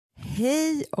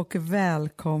Hej och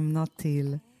välkomna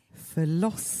till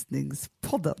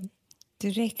Förlossningspodden.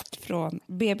 Direkt från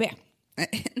BB.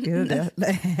 Är det?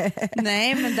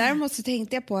 Nej, men däremot så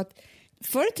tänkte jag på att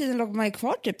förr i tiden låg man ju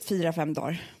kvar typ 4-5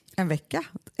 dagar. En vecka?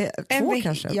 Två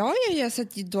kanske? Ja, så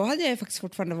att då hade jag ju faktiskt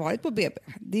fortfarande varit på BB.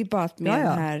 Det är bara att med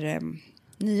den här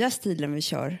nya stilen vi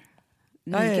kör,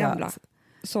 gamla,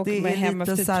 så åker man hem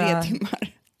efter 3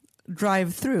 timmar.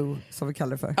 Drive-through som vi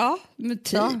kallar det för. Ja, men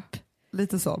typ. Ja,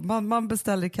 lite så. Man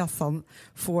beställer i kassan,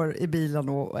 får i bilen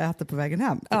och äter på vägen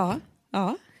hem.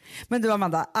 Ja. Men du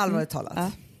Amanda, allvarligt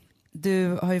talat.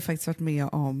 Du har ju faktiskt varit med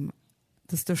om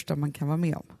det största man kan vara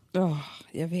med om.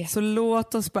 Jag vet. Så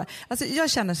låt oss bara... Alltså jag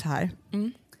känner så här.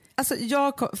 Alltså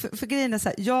för grejen är så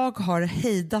här, jag har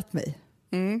hejdat mig.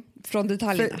 Från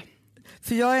detaljerna.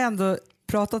 För jag har ändå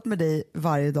pratat med dig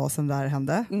varje dag sedan det här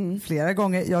hände. Flera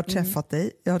gånger. Jag har träffat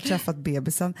dig. Jag har träffat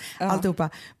bebisen. Alltihopa.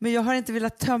 Men jag har inte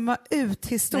velat tömma ut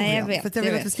historien. Nej, jag vet, för att jag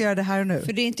vill att vi ska göra det här och nu.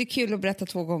 För det är inte kul att berätta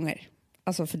 2 gånger.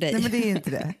 Alltså för dig. Nej, men det är inte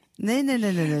det.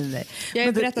 Nej. Jag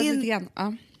har berättat lite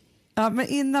grann. Ja, men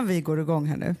innan vi går igång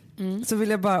här nu så vill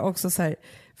jag bara också säga,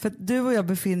 för att du och jag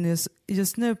befinner oss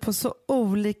just nu på så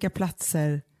olika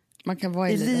platser man kan vara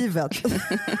i livet.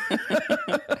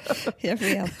 Jag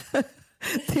vet.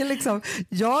 Det är liksom,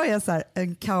 jag är så här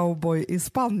en cowboy i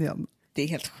Spanien. Det är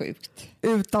helt sjukt.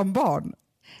 Utan barn.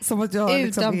 Som att jag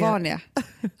utan barn, ja.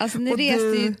 Alltså ni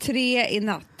reste ju 3 i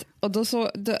natt. Och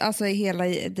alltså hela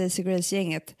Daisy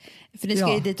Grace-gänget. För ni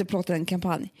ska ju dit och plåta en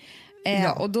kampanj.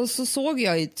 Och då så såg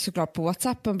jag ju såklart på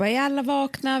WhatsAppen, bara, är alla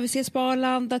vakna, vi ses på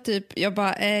Arlanda typ. Jag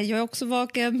bara, jag är också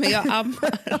vaken men jag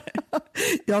ammar.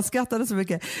 Jag skrattade så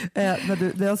mycket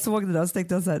när jag såg det där, så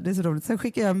tänkte jag så här, det är så roligt. Sen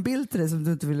skickade jag en bild till dig som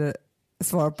du inte ville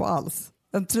svara på alls.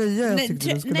 En tröja jag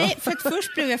tyckte du skulle ha. Nej, för att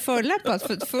först blev jag förläppad.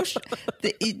 För att först,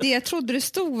 det jag trodde det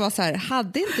stod var så här,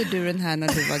 hade inte du den här när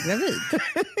du var gravid?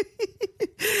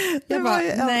 Jag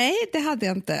bara, nej det hade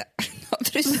jag inte.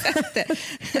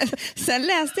 Sen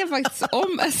läste jag faktiskt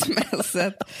om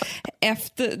smset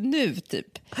efter nu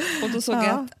typ. Och då såg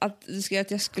jag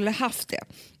att jag skulle haft det.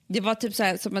 Det var typ så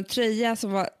här, som en tröja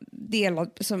som var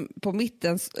delad, som på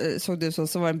mitten såg det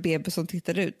så var en bebis som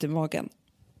tittade ut i magen.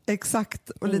 Exakt,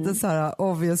 och lite så här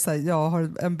obvious, så här, jag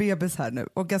har en bebis här nu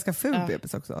och ganska ful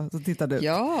bebis också, så tittade ut.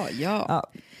 Ja.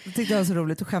 Det tyckte jag var så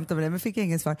roligt att skämta med det, men fick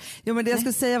inget svar. Jo, men det jag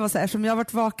skulle säga var så här, eftersom jag har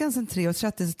varit vaken sedan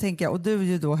 3:30 så tänker jag, och du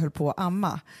ju då höll på att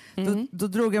amma, då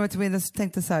drog jag mig till minnes och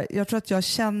tänkte så här, jag tror att jag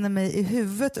känner mig i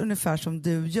huvudet ungefär som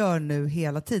du gör nu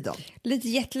hela tiden. Lite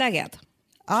jetlaggad.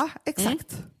 Ja,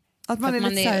 exakt. Att man är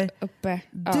lite så här uppe.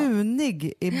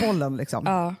 dunig i bollen liksom.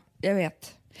 Ja, jag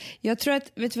vet. Jag tror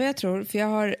att, vet du vad jag tror?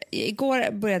 För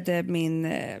igår började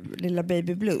min lilla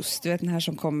baby blues. Du vet den här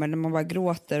som kommer när man bara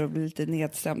gråter och blir lite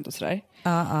nedstämd och sådär.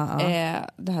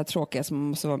 Det här tråkiga som man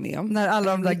måste vara med om. När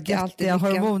alla de där göttiga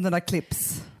hormonerna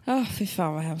klipps. Fy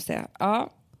fan vad hemskt det är.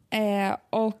 Ja.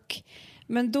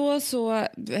 Men då så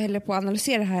höll jag på att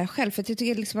analysera det här själv. För att jag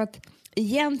tycker liksom att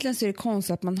egentligen så är det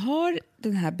konstigt att man har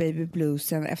den här baby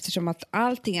bluesen, eftersom att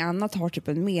allting annat har typ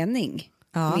en mening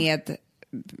med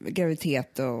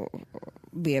graviditet och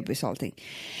bebis och allting.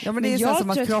 Ja, men det är så som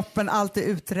att kroppen alltid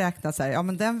uträknar så här, ja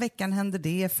men den veckan händer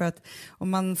det för att om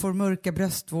man får mörka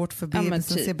bröstvård för bebisen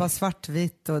så ser bara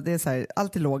svartvitt, och det är så här,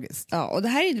 alltid logiskt. Ja, och det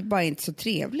här är ju bara inte så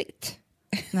trevligt.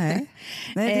 Nej,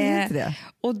 det är inte det.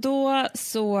 Och då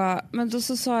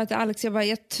så sa jag till Alex,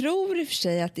 jag tror i och för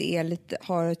sig att det är lite,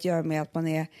 har att göra med att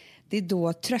det är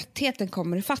då tröttheten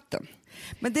kommer i fatten.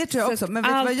 Men det tror jag också. Men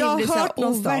vet du vad jag har hört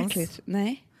någonstans?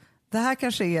 Nej. Det här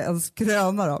kanske är en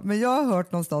skröna då, men jag har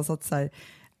hört någonstans att så här,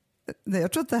 nej,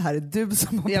 jag tror att det här är du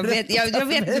som har berättat. Jag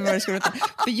vet inte vad du ska berätta.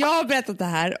 För jag har berättat det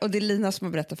här och det är Lina som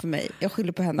har berättat för mig. Jag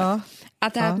skyller på henne.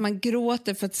 Att det här att man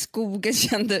gråter för att skogen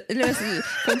kände, eller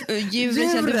för att djuren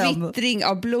kände vittring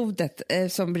av blodet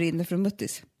som brinner från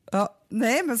muttis. Ja,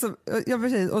 nej men så,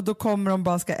 och då kommer de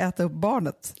bara ska äta upp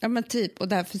barnet. Ja men typ, och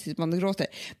därför sitter man och gråter.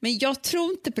 Men jag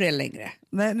tror inte på det längre.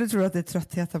 Nej, nu tror jag att det är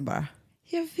tröttheten bara.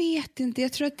 Jag vet inte,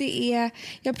 jag tror att det är...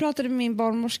 Jag pratade med min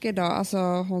barnmorska idag, alltså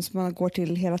hon som man går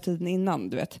till hela tiden innan,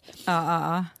 du vet.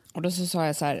 Och då så sa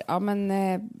jag så här, ja men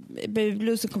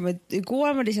babybluesen kommer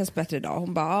igår men det känns bättre idag.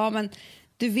 Hon bara, ja men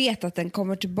du vet att den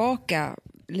kommer tillbaka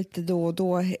lite då och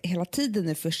då hela tiden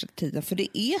i första tiden, för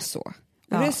det är så.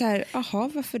 Och det är så här,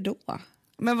 jaha, varför då?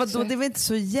 Men vadå, det är väl inte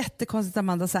så jättekonstigt,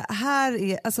 Amanda, så här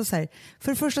är, alltså så här,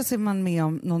 för det första ser man med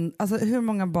om någon, alltså hur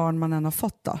många barn man än har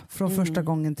fått då, från första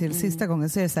gången till sista gången,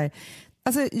 så är det så här,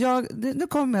 alltså nu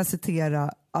kommer jag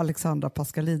citera Alexandra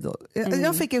Pascalido.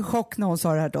 Jag fick en chock när hon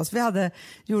sa det här till oss. Vi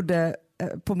gjorde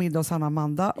på middag hos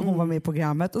Amanda, hon var med i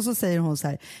programmet, och så säger hon så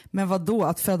här, men vadå,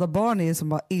 att föda barn är som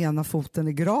bara ena foten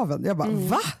i graven. Jag bara,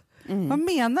 va? Vad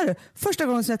menar du? Första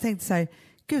gången som jag tänkte så här,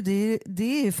 gud,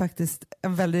 det är ju faktiskt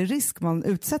en väldig risk man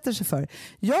utsätter sig för.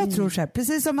 Jag tror så här,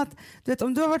 precis som att du vet,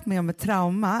 om du har varit med om ett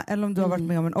trauma eller om du har varit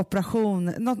med om en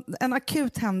operation, en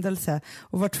akut händelse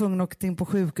och varit tvungen att åka in på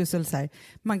sjukhus eller så här,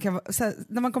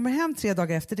 när man kommer hem 3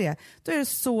 dagar efter det, då är det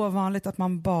så vanligt att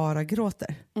man bara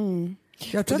gråter.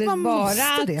 Jag tror att man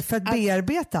måste det för att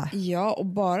bearbeta. Ja, och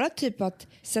bara typ att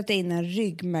sätta in en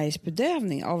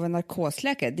ryggmärgsbedövning av en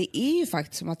narkosläkare, det är ju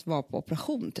faktiskt som att vara på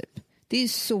operation typ. Det är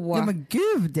så... Ja men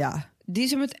gud ja! Det är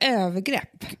som ett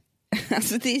övergrepp.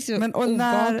 Alltså det är så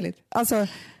obehagligt.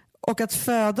 Och att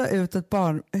föda ut ett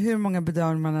barn, hur många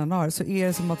bedövningar man än har, så är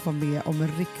det som att vara med om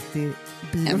en riktig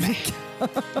bilolycka.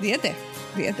 Det är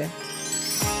det.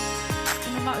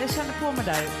 Jag kände på mig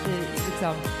där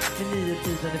liksom, vid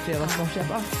 9-tiden i fredags morse. Jag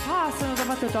bara, fasen, de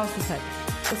har inte hört av sig så här.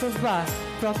 Och så bara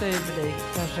pratade jag med dig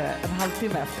kanske en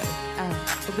halvtimme efter.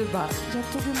 Och du bara,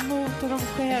 jag tog emot honom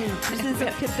själv, precis som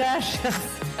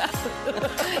Kardashians.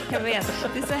 Jag vet,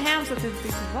 det är så hemskt att det inte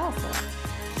var så.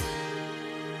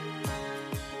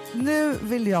 Nu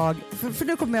vill jag, för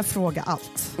nu kommer jag fråga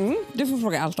allt. Du får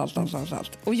fråga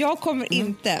allt. Och jag kommer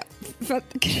inte, för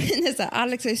att grejen är så här,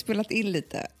 Alex har ju spelat in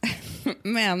lite.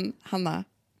 Men Hanna,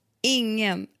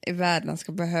 ingen i världen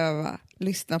ska behöva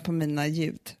lyssna på mina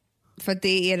ljud. För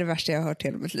det är det värsta jag har hört i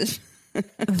hela mitt liv.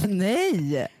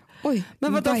 Nej! Oj,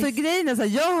 men vad då för grejen är så här,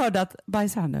 jag hörde att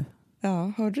bajsar han nu.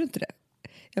 Ja, hörde du inte det?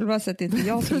 Jag vill bara säga att det inte är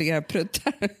jag som ligger här och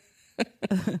pruttar.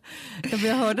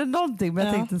 Jag hörde någonting, men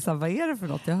jag tänkte så här, vad är det för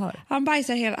något jag hör?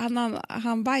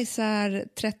 Han bajsar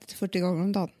 30-40 gånger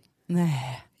om dagen.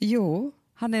 Nej. Jo.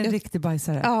 Han är en riktig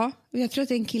bajsare. Ja, jag tror att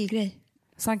det är en killgrej.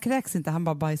 Så han kräks inte, han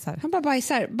bara bajsar? Han bara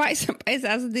bajsar.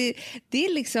 Alltså det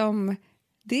är liksom,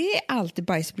 det är alltid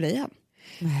bajsblöjan.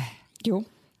 Nej. Jo.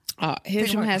 Ja, hur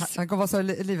som helst. Han kommer vara så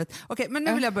i livet. Okej, men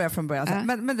nu vill jag börja från början.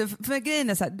 Men du, för grejen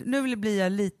är så här, nu blir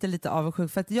jag lite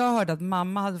avundsjuk för att jag hörde att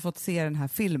mamma hade fått se den här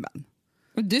filmen.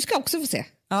 Och du ska också få se.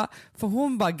 Ja, för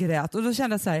hon bara grät och då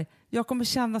kände jag så här, jag kommer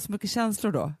känna så mycket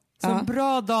känslor då. Så en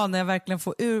bra dag när jag verkligen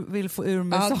vill få ur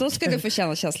mig saker. Då ska du få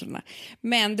känna känslorna.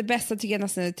 Men det bästa tycker jag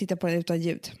nästan är att titta på den utan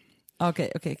ljud.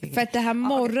 Okej. För att det här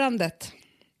morrandet.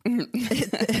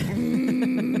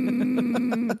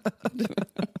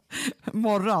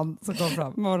 Morran som kom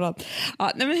fram. Morran.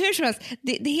 Ja, nej, men hur som helst,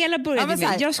 det hela började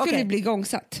med jag skulle bli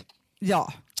igångsatt.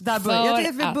 Ja, jag tycker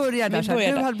att vi börjar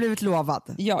där. Du har blivit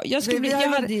lovad. Ja,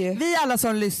 vi alla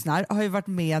som lyssnar har ju varit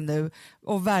med nu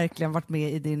och verkligen varit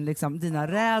med i dina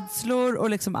rädslor och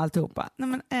liksom alltihopa. Nej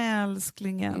men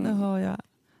älsklingen, nu hör jag.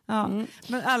 Ja,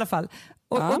 men i alla fall.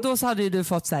 Och då så hade ju du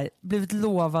fått så här, blivit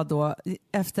lovad då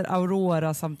efter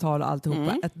Aurora-samtal och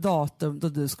alltihopa ett datum då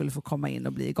du skulle få komma in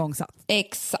och bli igångsatt.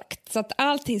 Exakt, så att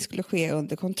allting skulle ske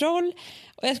under kontroll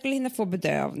och jag skulle hinna få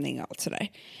bedövning och allt sådär.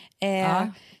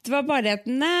 Det var bara det att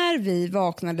när vi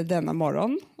vaknade denna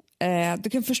morgon, du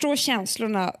kan förstå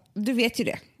känslorna, du vet ju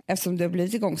det eftersom du har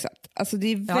blivit igångsatt. Alltså det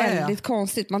är väldigt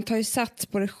konstigt, man tar ju sats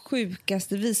på det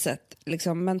sjukaste viset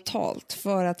liksom mentalt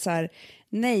för att så här,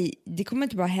 nej, det kommer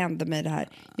inte bara hända mig det här.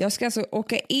 Jag ska alltså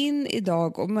åka in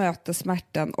idag och möta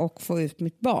smärtan och få ut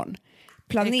mitt barn.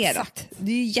 Planerat. Exakt.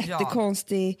 Det är ju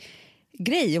jättekonstig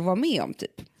grej att vara med om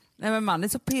typ. Nej men man är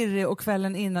så pirrig och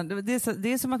kvällen innan, det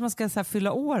är som att man ska så här,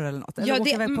 fylla år eller något. Eller åka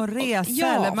iväg på en resa. Ja,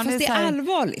 eller man fast är det så här, är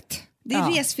allvarligt. Det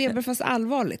är resfeber fast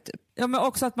allvarligt typ. Ja men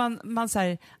också att man så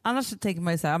här, annars så tänker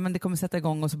man ju så här, men det kommer sätta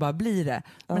igång och så bara blir det.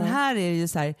 Men här är det ju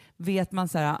så här, vet man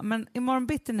så här, men imorgon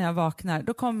bitti när jag vaknar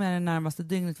då kommer jag det närmaste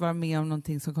dygnet vara med om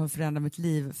någonting som kommer förändra mitt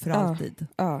liv för alltid.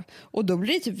 Ja, och då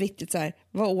blir det typ viktigt så här,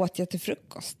 vad åt jag till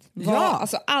frukost?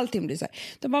 Alltså allting blir så här.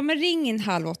 De bara, men ring in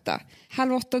 7:30.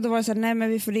 7:30 då var det så här, nej men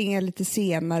vi får ringa lite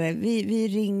senare. Vi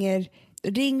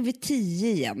ring vid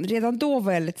 10 igen. Redan då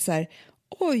var jag lite så här,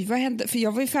 oj, vad hände? För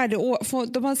jag var ju färdig.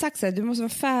 De hade sagt så här, du måste vara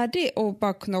färdig och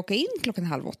bara kunna åka in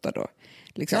 7:30 då.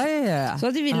 Liksom. Ja. Så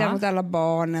hade vi lämnat alla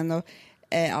barnen och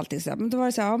allting så här. Men då var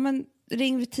det så här, ja men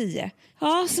ring vid 10.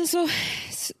 Ja, sen så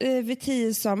vid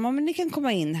 10 sa man, men ni kan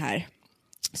komma in här.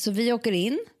 Så vi åker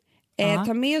in,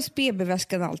 tar med oss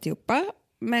BB-väskan och alltihopa.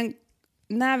 Men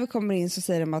när vi kommer in så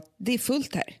säger de att det är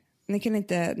fullt här. Ni kan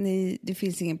inte, det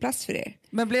finns ingen plats för er.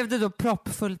 Men blev det då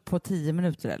proppfullt på 10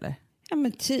 minuter eller? Ja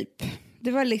men typ.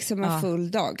 Det var liksom en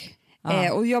full dag.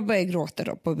 Och jag började gråta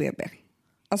då på BB.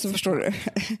 Alltså förstår du?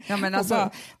 Ja men alltså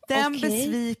bara, den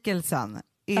besvikelsen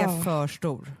är för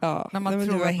stor. När man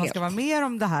tror att man ska vara mer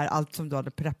om det här, allt som du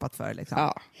hade preppat för. Liksom.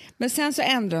 Ja. Men sen så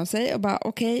ändrade de sig och bara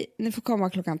okej, ni får komma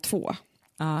 2:00.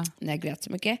 När jag grät så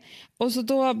mycket. Och så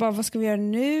då bara, vad ska vi göra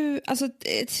nu? Alltså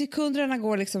sekunderna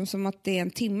går liksom som att det är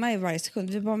en timme i varje sekund.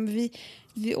 Vi bara, men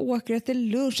vi åker efter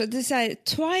lunch. Det är så här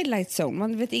Twilight Zone,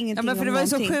 man vet ingenting men för om det var ju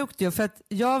någonting. så sjukt ju, för att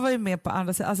jag var ju med på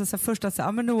andra sidan, alltså så först att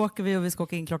säga, men nu åker vi och vi ska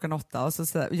åka in 8:00 och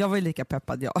så jag var ju lika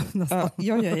peppad nästan.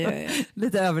 Ja.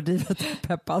 Lite överdrivet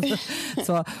peppad.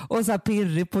 Så, och så här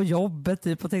pirrig på jobbet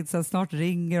typ, och tänkte så här, snart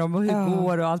ringer de och hur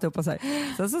går och allt upp och så här.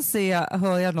 Sen så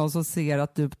hör jag någon som ser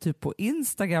att du typ på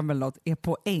Instagram eller något är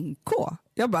på NK.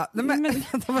 Jag bara, nej men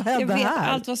vad hände jag vet, här?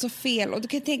 allt var så fel. Och du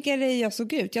kan tänka dig jag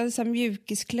såg ut. Jag hade så här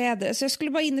mjukiskläder. Så jag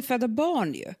skulle bara in och föda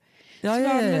barn ju.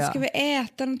 Men ska vi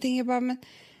äta någonting? Jag bara, men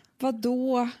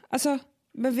vadå? Alltså,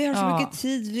 men vi har så mycket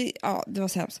tid. Det var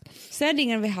så hemskt. Sen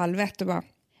ringer vi 12:30 och bara,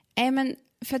 nej men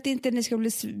för att inte ni ska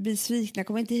bli svikna,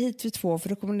 kom inte hit för 2 för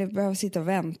då kommer ni behöva sitta och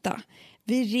vänta.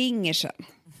 Vi ringer sen.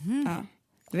 Ja,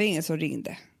 det var ingen som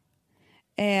ringde.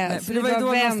 För det var ju då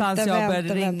någonstans jag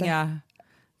började ringa.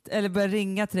 Eller började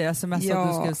ringa till dig, sms att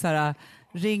du skulle säga,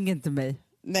 ring inte mig.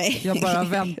 Nej. Jag bara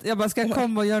väntar. Jag bara ska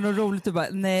komma och göra något roligt. Du bara,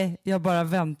 nej, jag bara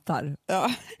väntar.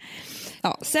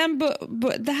 Ja, sen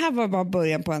det här var bara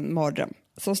början på en mardröm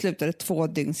som slutade 2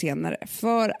 dygn senare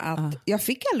för att jag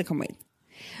fick aldrig komma in.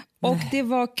 Och det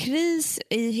var kris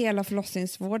i hela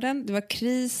förlossningsvården. Det var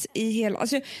kris i hela...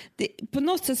 Alltså, på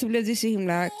något sätt så blev det så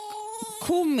himla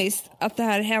komiskt att det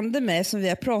här hände mig, som vi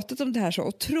har pratat om det här så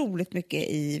otroligt mycket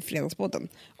i Fredagspodden.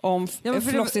 Om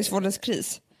förlossningsvårdens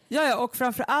kris. Ja, och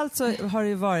framförallt så har det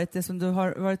ju varit det som du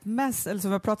har varit mest, eller som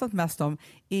vi har pratat mest om,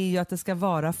 är ju att det ska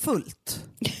vara fullt.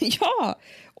 Ja,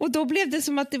 och då blev det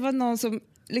som att det var någon som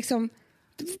liksom...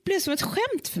 Det blev som ett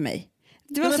skämt för mig.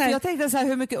 Det var så här... Jag tänkte så här,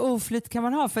 hur mycket oflyt kan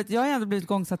man ha? För att jag har ändå blivit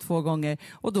gångsatt 2 gånger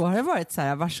och då har det varit så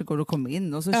här, varsågod och kom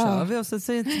in och så kör vi och så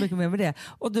är det inte så mycket mer med det.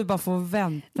 Och du bara får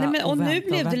vänta och vänta. Nu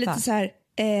blev det lite så här,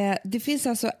 det finns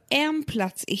alltså en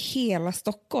plats i hela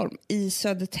Stockholm i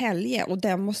Södertälje och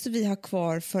den måste vi ha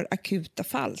kvar för akuta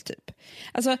fall typ.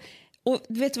 Alltså, och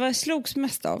vet du vad jag slogs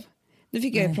mest av? Nu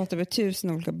fick jag ju prata med 1000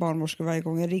 olika barnmorskor varje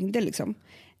gång jag ringde liksom.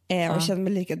 Och kände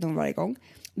mig likadan varje gång.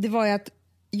 Det var ju att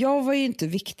jag var ju inte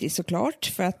viktig såklart,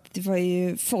 för att det var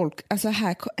ju folk, alltså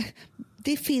här,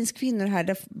 det finns kvinnor här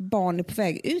där barn är på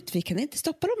väg ut, vi kan inte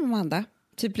stoppa dem, Amanda,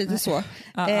 typ lite så.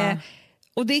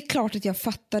 Och det är klart att jag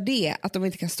fattar det, att de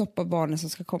inte kan stoppa barnen som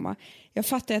ska komma. Jag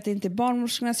fattar att det inte är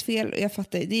barnmorskornas fel och jag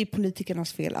fattar det är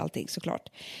politikernas fel allting såklart.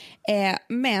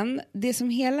 Men det som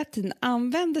hela tiden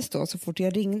användes då så fort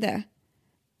jag ringde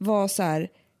var så här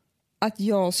att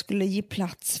jag skulle ge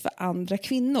plats för andra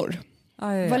kvinnor.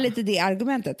 Var lite det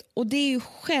argumentet. Och det är ju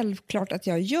självklart att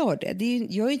jag gör det.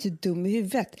 Jag är ju inte dum i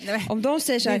huvudet. Nej. Om de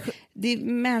säger så här, det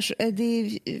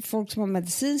är folk som har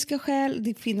medicinska skäl, det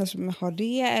är kvinnor som har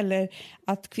det, eller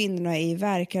att kvinnorna är i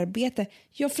verkarbete.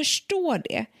 Jag förstår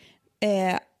det.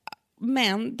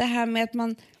 Men det här med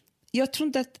att jag tror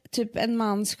inte att typ en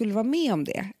man skulle vara med om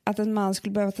det. Att en man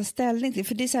skulle behöva ta ställning till.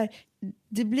 För det är så här,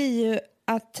 det blir ju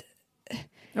att...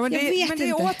 Ja, men det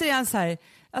är återigen så här,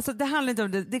 alltså det handlar inte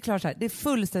om det är klart så här, det är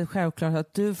fullständigt självklart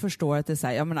att du förstår att det är så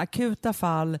här, ja men akuta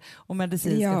fall och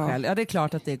medicinska skäl, ja det är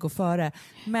klart att det går före,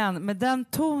 men med den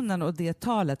tonen och det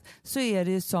talet så är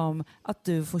det ju som att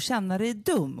du får känna dig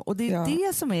dum, och det är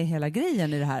det som är hela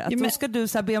grejen i det här, att då ska du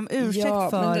så här be om ursäkt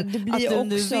för att du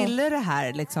nu ville det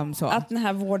här liksom så. Att den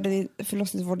här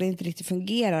förlossningsvården inte riktigt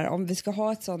fungerar, om vi ska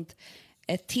ha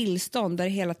ett tillstånd där det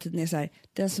hela tiden är så här,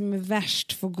 den som är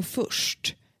värst får gå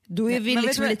först. Då är vi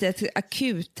liksom lite ett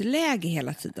akutläge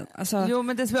hela tiden. Alltså... Jo,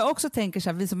 men det som jag också tänker så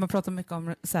här, vi som har pratat mycket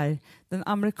om så här, den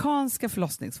amerikanska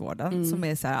förlossningsvården som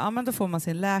är så här, ja men då får man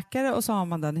sin läkare och så har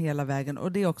man den hela vägen,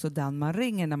 och det är också den man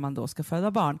ringer när man då ska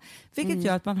föda barn. Vilket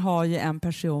gör att man har ju en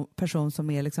person som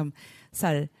är liksom så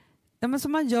här, ja, men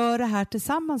som man gör det här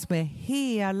tillsammans med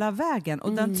hela vägen,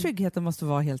 och den tryggheten måste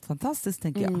vara helt fantastisk,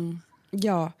 tänker jag.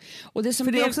 Ja, och det som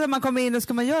för det är också när man kommer in och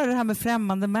ska man göra det här med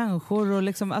främmande människor och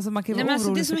liksom, alltså man kan vara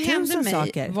orolig för 1000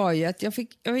 saker. Var ju att jag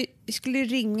skulle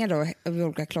ringa då över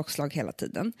olika klockslag hela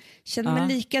tiden. Kände mig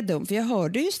lika dum, för jag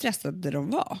hörde ju stressade de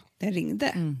var när jag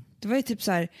ringde. Det var ju typ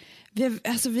så här,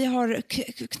 vi har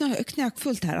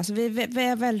knökfullt här, alltså vi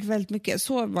är väldigt, väldigt mycket,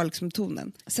 så var liksom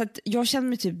tonen. Så att jag kände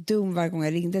mig typ dum varje gång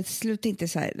jag ringde. Till slut inte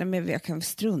så här, nej, men jag kan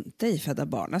strunta i föda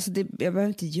barn, alltså jag behöver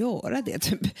inte göra det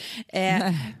typ.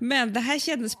 Men det här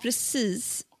kändes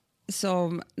precis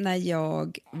som när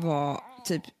jag var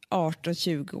typ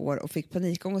 18-20 år och fick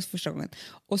panikångest första gången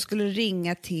och skulle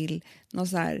ringa till någon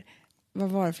så här, vad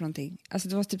var det för någonting? Alltså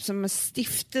det var typ som en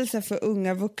stiftelse för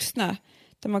unga vuxna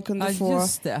där man kunde få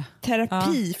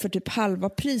terapi för typ halva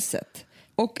priset.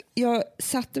 Och jag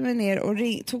satte mig ner och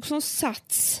tog som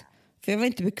sats, för jag var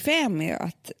inte bekväm med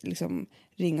att liksom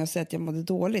ringa och säga att jag mådde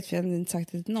dåligt, för jag hade inte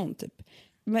sagt det till någon typ.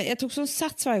 Men jag tog som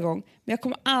sats varje gång, men jag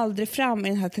kom aldrig fram i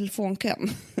den här telefonkön.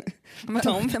 Men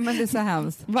det är så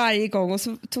hemskt. Varje gång, och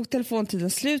så tog telefontiden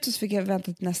slut och så fick jag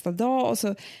vänta till nästa dag och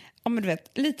så, ja men du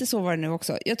vet, lite så var det nu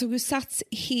också. Jag tog ju sats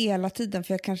hela tiden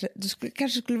för jag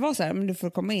kanske skulle vara så här, men du får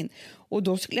komma in. Och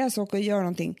då skulle jag så åka och göra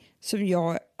någonting som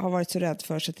jag har varit så rädd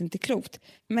för så att det inte är klokt.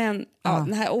 Men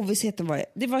den här ovissheten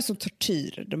var så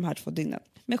tortyr de här 2 dygnen.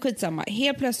 Men skitsamma,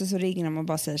 helt plötsligt så ringer de och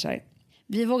bara säger så här: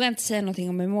 vi vågar inte säga någonting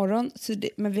om imorgon,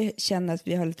 men vi känner att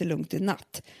vi har lite lugnt i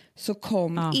natt. Så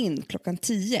kom in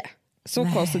 10:00.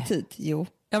 Så konstig tid, jo.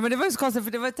 Ja men det var ju så konstigt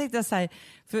för tänkte jag så här,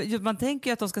 för man tänker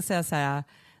ju att de ska säga så här,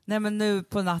 nej men nu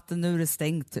på natten, nu är det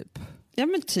stängt typ. Ja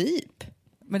men typ.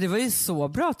 Men det var ju så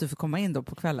bra att du fick komma in då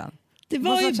på kvällen. Det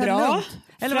var ju bra. Lugnt.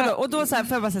 Eller vadå? Och då så här,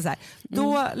 får jag bara säga så här,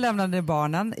 då lämnade ni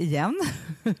barnen igen.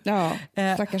 Ja,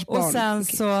 stackars barn. Och sen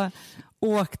så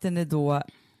åkte ni då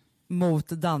mot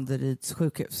Danderyds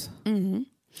sjukhus.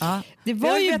 Ja. Det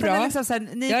var ju bra. Liksom så här,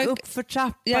 ni gick upp för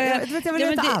trappan. Jag vill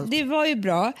inte allt. Det var ju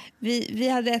bra. Vi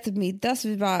hade ätit middag så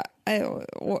vi bara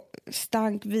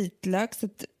stank vitlök så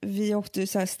att vi åkte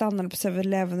så här, stannade på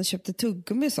 7-Eleven och köpte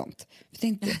tuggummi och sånt. Vi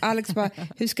tänkte, Alex bara,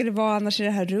 hur ska det vara annars i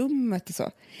det här rummet och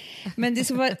så. Men det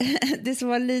som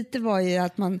var lite var ju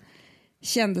att man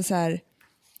kände så här,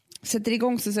 sätter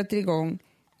igång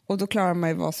och då klarar man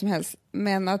ju vad som helst.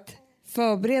 Men att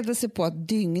förbereda sig på att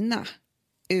dygna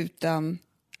utan,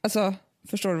 alltså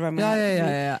förstår du vad jag menar?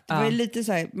 Ja. Det var ju lite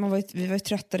så här, vi var ju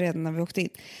trötta redan när vi åkte in.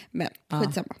 Men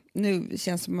skitsamma, nu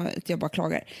känns det som att jag bara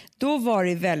klagar. Då var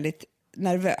det väldigt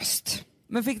nervöst.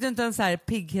 Men fick du inte en så här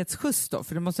pigghetsskjuts då?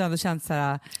 För du måste ju ändå känna så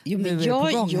här,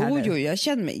 jag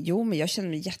kände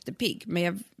mig jättepigg.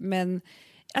 Men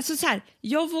alltså så här,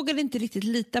 jag vågade inte riktigt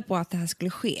lita på att det här skulle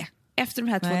ske. Efter de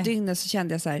här 2 dygnen så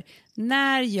kände jag så här,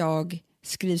 när jag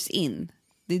skrivs in,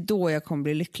 det är då jag kommer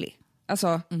bli lycklig.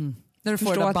 Alltså, när du får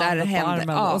förstå att det här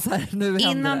händer. Ja. Och så här, nu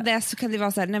innan händer dess så kan det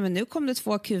vara så här, nej men nu kom det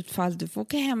 2 akutfall, du får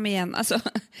åka hem igen. Alltså,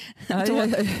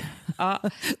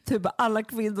 typ alla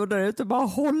kvinnor där ute bara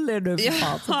håller nu för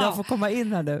fan, så jag får komma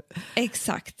in här nu.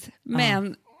 Exakt,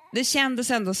 men det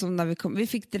kändes ändå som när vi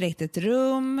fick direkt ett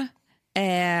rum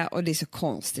och det är så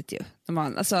konstigt ju.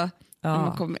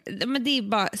 Man kommer, men det är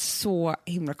bara så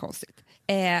himla konstigt.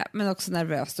 Men också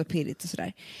nervöst och pirrigt och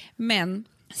sådär. Men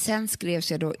sen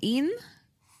skrevs jag då in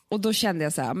och då kände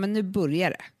jag så här, men nu börjar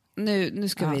det. Nu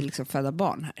ska vi liksom föda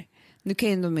barn här. Nu kan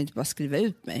ju de inte bara skriva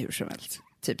ut mig hur som helst.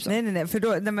 Typ så. Nej, för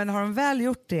då, men har de väl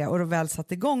gjort det och de väl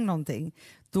satt igång någonting,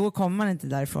 då kommer man inte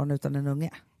därifrån utan en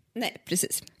unge. Nej,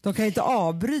 precis. De kan ju inte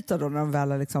avbryta då när de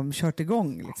väl har liksom kört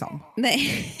igång. Liksom.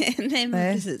 Nej,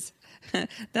 men precis.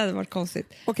 Det hade varit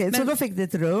konstigt. Okej, så då fick ni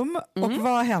ett rum och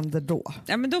vad hände då?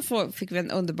 Ja, men då fick vi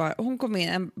en underbar, hon kom in,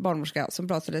 en barnmorska som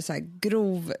pratade så här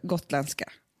grov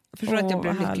gotländska. Förstår att jag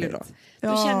blev lycklig då.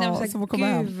 Då kände jag så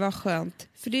här, gud vad skönt.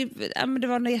 För det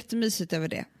var något jättemysigt över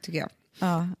det, tycker jag.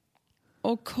 Ja.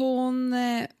 Och hon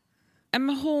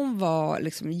var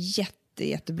liksom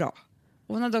jättebra.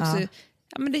 Hon hade också,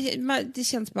 det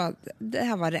känns bara, det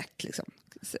här var rätt liksom.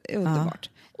 Underbart.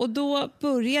 Och då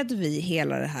började vi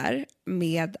hela det här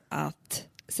med att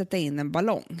sätta in en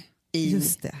ballong i.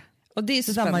 Just det. Och det är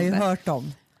så spännande. Det har man ju hört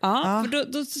om. Ja.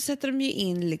 För då sätter de ju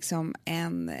in liksom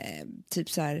en typ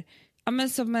så här, men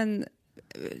som en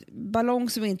ballong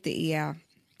som inte är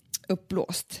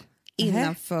uppblåst.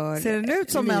 Innanför. Ser den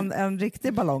ut som en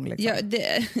riktig ballong? Liksom?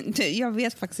 Ja, jag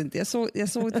vet faktiskt inte. Jag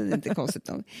såg det inte konstigt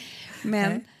nog.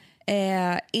 Men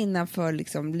innanför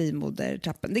liksom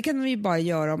livmodertrappen. Det kan man ju bara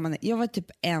göra om jag var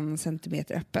typ 1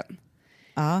 centimeter öppen.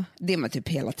 Det är man typ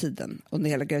hela tiden under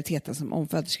hela graviditeten som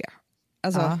omföderska.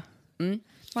 Alltså,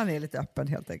 man är lite öppen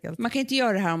helt enkelt. Man kan inte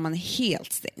göra det här om man är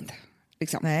helt stängd.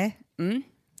 Liksom. Nej.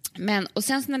 Men, och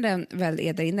sen när den väl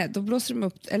är där inne, då blåser de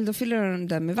upp, eller då fyller de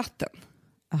den med vatten.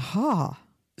 Aha.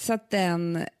 Så att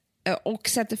och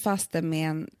sätter fast den med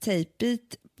en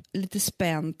tejpbit lite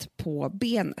spänt på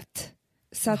benet.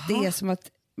 Så att det är som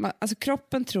att alltså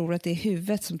kroppen tror att det är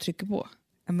huvudet som trycker på.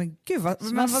 Ja, men gud,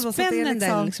 man spänner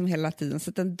den liksom hela tiden så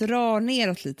att den drar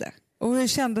neråt lite. Och hur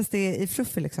kändes det i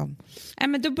Fruffi liksom? Ja,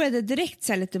 men då började det direkt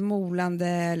så här lite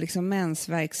molande liksom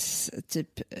mensvärks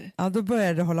typ. Ja, då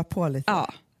började det hålla på lite.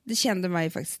 Ja, det kände man ju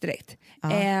faktiskt direkt.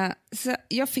 Så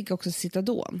jag fick också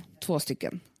Citadon, 2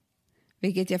 stycken.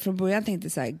 Vilket jag från början tänkte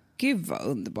så här, gud vad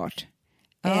underbart.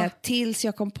 Tills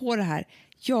jag kom på det här,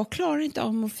 jag klarar inte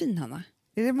av morfin, Hanna.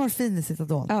 Är det morfin i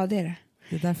Citadon? Ja, det är det.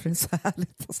 Det är därför det är så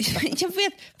härligt. Jag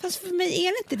vet, fast för mig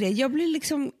är det inte det. Jag blir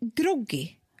liksom groggy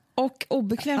och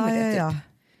obekväm med det typ.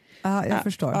 Ja, jag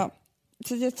förstår. Ja.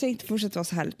 Så jag tänkte fortsätta vara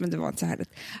så härligt, men det var inte så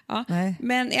härligt. Ja.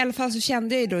 Men i alla fall så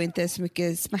kände jag ju då inte så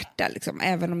mycket smärta, liksom,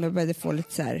 även om jag började få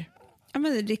lite så här,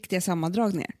 riktiga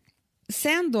sammandragningar.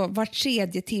 Sen då, var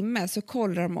tredje timme så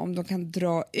kollar de om de kan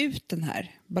dra ut den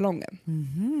här ballongen.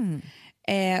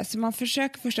 Så man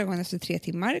försöker första gången efter 3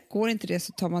 timmar. Går inte det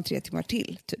så tar man 3 timmar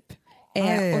till typ.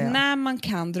 Och när man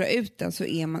kan dra ut den så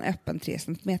är man öppen 3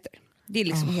 centimeter. Det är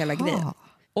liksom hela grejen.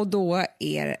 Och då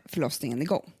är förlossningen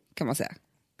igång, kan man säga.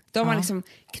 Då har man liksom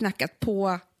knackat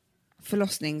på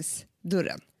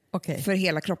förlossningsdörren för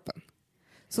hela kroppen.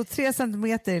 Så 3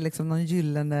 centimeter är liksom någon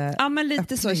gyllene... Ja, men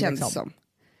lite så känns det liksom. som.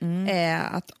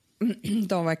 Att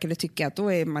de verkade tycka att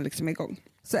då är man liksom igång.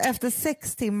 Så efter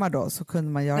 6 timmar då så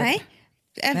kunde man göra Nej.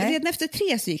 Redan efter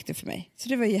 3 så gick det för mig. Så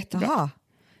det var jättebra. Aha.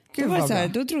 Gud, då var det så här,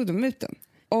 bra. då drog de ut den.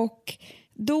 Och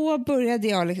då började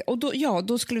jag... Och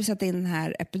då skulle vi sätta in den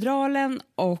här epiduralen.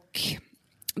 Och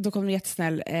då kom en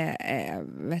jättesnäll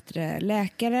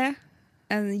läkare.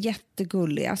 En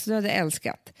jättegullig. Alltså du hade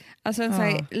älskat. Alltså en så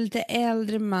här, lite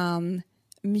äldre man.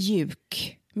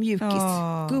 Mjukis.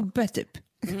 Gubbe typ.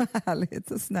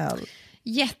 Härligt och snäll.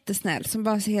 Jättesnäll som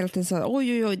bara hela tiden sa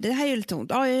oj, det här gör lite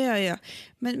ont. Ja.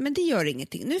 Men det gör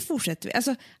ingenting. Nu fortsätter vi.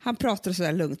 Alltså, han pratar så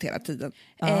där lugnt hela tiden.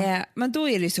 Men då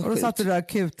är det så sjukt. Och då satt du där och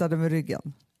kutade med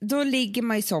ryggen. Då ligger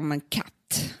man ju som en katt.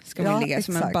 Ska man ligga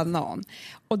som en banan.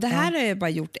 Och det här har jag bara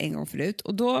gjort en gång förut.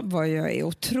 Och då var jag i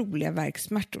otroliga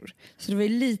värksmärtor. Så det var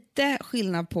lite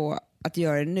skillnad på att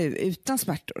göra det nu utan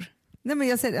smärtor. Nej, men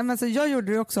jag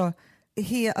gjorde det också.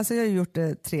 Alltså jag har gjort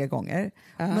det 3 gånger.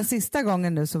 Men sista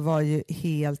gången nu så var ju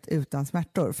helt utan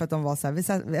smärtor. För att de var så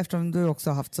här, eftersom du också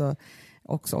har haft så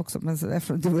också, men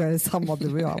eftersom du och jag är samma,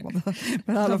 du och jag.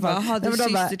 Men i alla fall. Jaha, du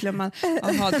syster till man,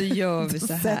 jaha, då gör vi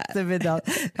så här. Sätter vi den.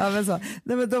 Ja, men så.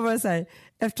 Nej, men då var det så här,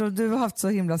 eftersom du har haft så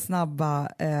himla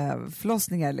snabba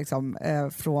förlossningar liksom,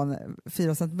 från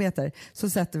 4 centimeter så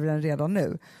sätter vi den redan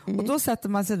nu. Och då sätter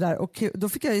man sig där och då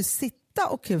fick jag ju sitta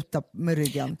och kuta med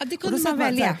ryggen. Ja, det kunde man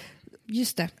välja.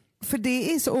 Just det. För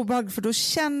det är så obehagligt, för då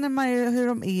känner man ju hur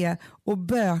de är och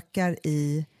bökar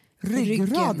i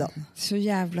ryggraden. Så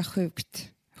jävla sjukt.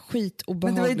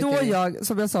 Skitobehagligt. Men det var ju då jag,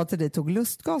 som jag sa till dig, tog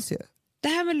lustgas ju. Det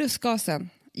här med lustgasen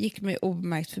gick mig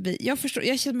obemärkt förbi.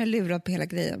 Jag känner mig lurad på hela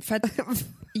grejen. För att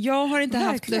jag har inte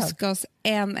haft lustgas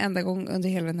en enda gång under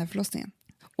hela den här förlossningen.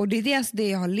 Och det är det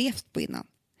jag har levt på innan.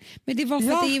 Men det var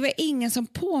för att det var ingen som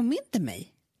påminde mig.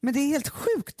 Men det är helt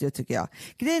sjukt ju, tycker jag.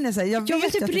 Grejen är så här, jag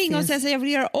vill typ ringa och säga att jag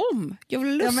vill göra om. Jag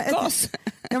vill ha lustgas.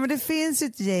 Men det finns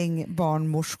ett gäng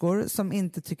barnmorskor som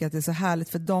inte tycker att det är så härligt,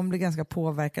 för de blir ganska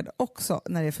påverkade också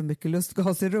när det är för mycket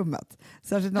lustgas i rummet.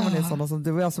 Särskilt när man är sådana som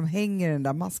du och jag som hänger i den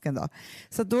där masken då.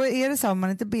 Så då är det så här, om man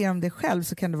inte ber om det själv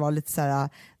så kan det vara lite så här,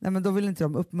 nej men då vill inte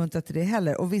de uppmuntra till det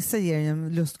heller. Och vissa ger ju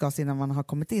en lustgas innan man har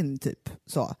kommit in typ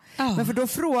så. Men för då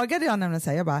frågade jag nämligen så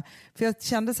här, för jag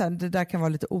kände så här, det där kan vara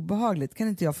lite obehagligt, kan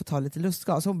inte jag få ta lite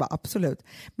lustgas? Hon bara absolut.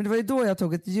 Men det var ju då jag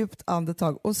tog ett djupt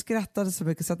andetag och skrattade så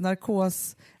mycket så att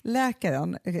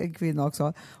narkosläkaren, en kvinna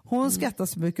också, hon skrattade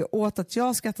så mycket åt att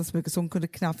jag skrattade så mycket så hon kunde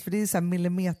knappt, för det är så här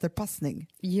millimeterpassning.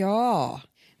 Ja,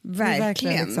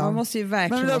 verkligen. Liksom. Man måste ju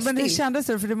verkligen vara men hur kändes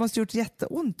det? För det måste gjort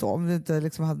jätteont då om du inte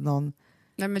liksom hade någon...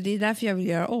 Nej, men det är därför jag vill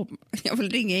göra om. Jag vill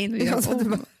ringa in och göra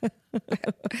om.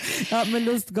 Ja, men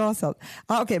lustgasen.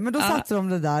 Okej, men då satte de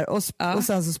det där och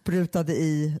sen så sprutade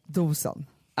i dosen.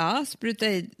 Ja, spruta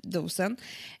i dosen.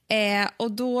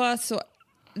 Och då så,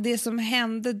 det som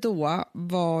hände då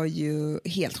var ju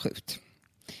helt sjukt.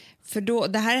 För då,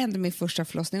 det här hände min första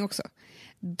förlossning också.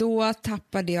 Då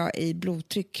tappade jag i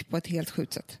blodtryck på ett helt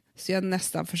sjukt sätt. Så jag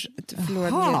nästan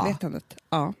förlorade medvetandet.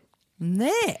 Ja.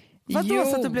 Nej! Vadå,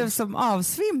 så att du blev som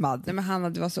avsvimmad? Nej, men Hanna,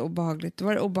 det var så obehagligt. Det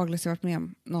var det obehagligaste jag varit med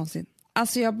om någonsin.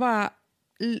 Alltså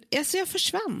jag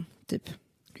försvann typ.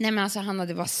 Nej men alltså Hanna,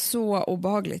 det var så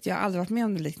obehagligt. Jag har aldrig varit med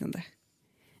om det liknande.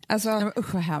 Alltså, men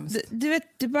usch vad hemskt. Du vet,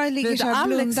 du bara ligger så här och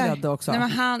blundar. Också. Nej,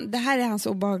 men det här är hans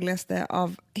obehagligaste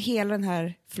av hela den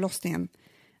här förlossningen.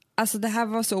 Alltså det här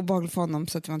var så obehagligt för honom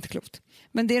så att det var inte klokt.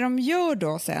 Men det de gör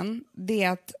då sen, det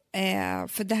är att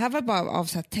för det här var bara av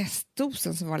så här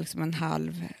testdosen som var liksom en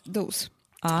halv dos.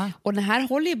 Och den här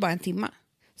håller ju bara en timme.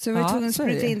 Så vi var tvungna att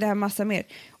spruta in det här massa mer.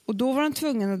 Och då var de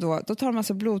tvungna då tar de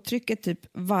alltså blodtrycket typ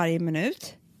varje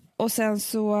minut. Och sen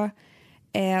så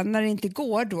när det inte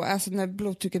går då, alltså när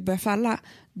blodtrycket börjar falla,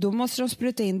 då måste de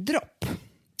spruta in dropp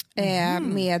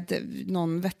med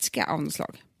någon vätska av något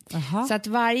slag. Så att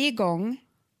varje gång,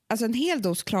 alltså en hel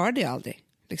dos klarade jag aldrig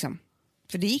liksom.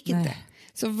 För det gick inte.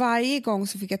 Så varje gång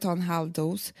så fick jag ta en halv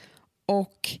dos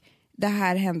och det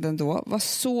här hände ändå, var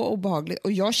så obehagligt.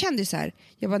 Och jag kände så här,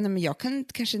 jag bara, nej men jag kan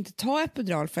kanske inte ta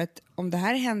epidural för att om det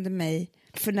här händer mig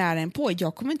för nära en på,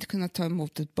 jag kommer inte kunna ta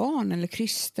emot ett barn eller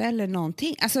krysta eller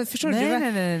någonting. Alltså förstår du? Det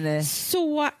var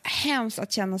så hemskt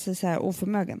att känna sig så här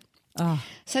oförmögen.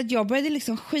 Så att jag började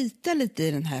liksom skita lite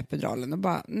i den här epiduralen och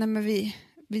bara, nej men vi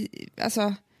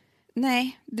alltså,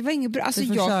 nej, det var inget bra. Alltså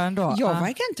jag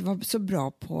verkar inte vara så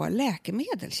bra på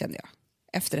läkemedel, kände jag,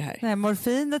 efter det här. Nej,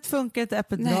 morfinet funkar inte,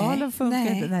 epiduralen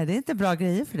funkar inte. Nej, det är inte bra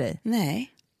grejer för dig.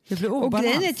 Nej. Det blir obalans. Och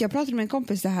grejen är att jag pratade med en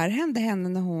kompis, det här hände henne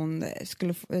när hon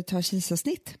skulle ta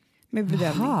kejsarsnitt med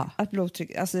bedömning. Att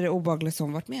blodtryck, alltså det obehagliga som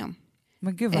hon varit med om.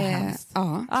 Men gud vad hemskt.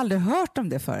 Ja. Aldrig hört om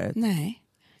det förut. Nej.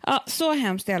 Ja, så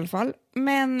hemskt i alla fall.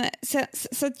 Men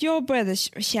så att jag började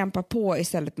kämpa på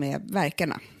istället med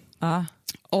värkarna.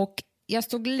 Och jag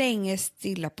stod länge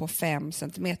stilla på 5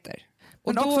 centimeter.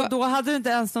 Och då hade du inte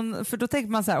ens någon, för då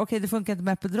tänkte man så här, okej, det funkar inte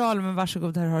med epidural, men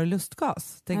varsågod, här har du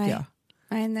lustgas, tänker jag.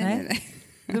 Nej.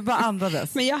 Du bara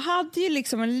andades. Men jag hade ju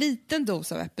liksom en liten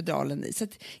dos av epiduralen i, så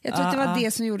att jag tror att det var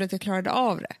det som gjorde att jag klarade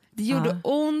av det. Det gjorde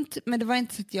ont, men det var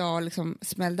inte så att jag liksom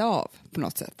smällde av på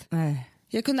något sätt. Nej.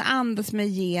 Jag kunde andas mig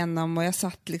igenom och jag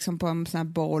satt liksom på en sån här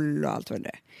boll och allt vad det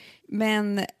är.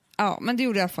 Men det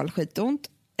gjorde i alla fall skitont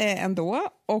ändå,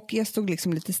 och jag stod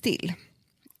liksom lite still.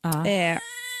 Vänta.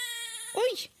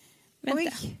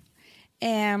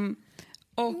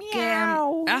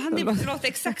 Det låter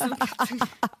exakt som katten.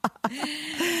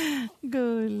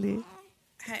 Gullig.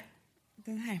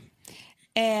 Den här.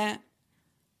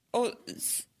 Och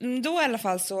då i alla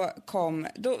fall så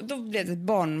då blev det ett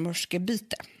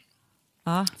barnmorskebyte.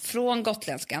 Från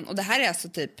gotländskan. Och det här är alltså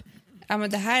typ, då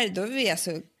är vi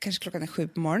alltså kanske klockan är 7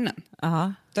 på morgonen.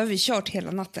 Då har vi kört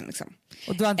hela natten liksom.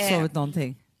 Och du har inte sovit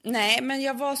någonting? Nej, men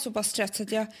jag var så pass trött så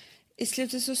att i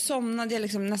slutet så somnade jag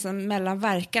liksom nästan mellan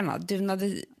verkarna,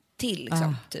 dunade till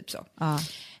liksom, typ så.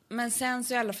 Men sen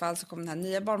så i alla fall så kom den här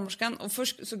nya barnmorskan, och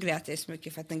först så grät jag så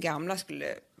mycket för att den gamla skulle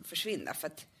försvinna, för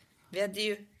att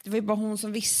det var ju bara hon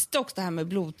som visste också det här med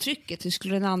blodtrycket, hur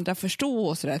skulle den andra förstå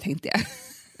och sådär, tänkte jag.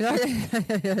 Ja.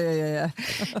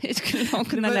 Hur skulle de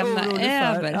kunna lämna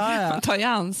över? Man tar ju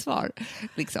ansvar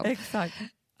liksom. Exakt.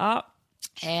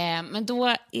 Men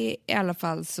då i alla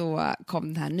fall så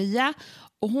kom den här nya,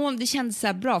 och det kändes så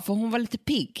här bra, för hon var lite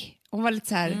pigg. Hon var lite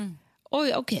så här,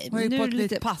 okej. Hon är ju på ett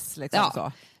litet pass liksom.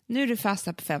 Så. Nu är du fast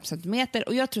på 5 centimeter,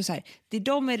 och jag tror så här, det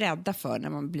de är rädda för när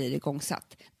man blir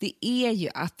igångsatt, det är ju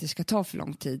att det ska ta för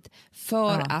lång tid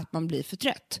för att man blir för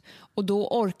trött. Och då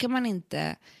orkar man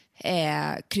inte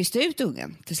krysta ut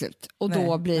ungen till slut. Och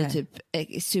då blir det typ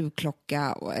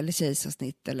sugklocka eller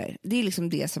kejsarsnitt, eller det är liksom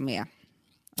det som är.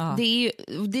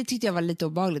 Det tyckte jag var lite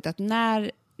obehagligt, att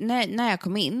när jag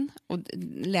kom in och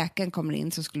läkaren kommer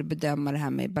in som skulle bedöma det här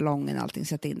med ballongen och allting,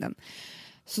 sätta in den,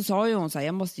 så sa ju hon så här,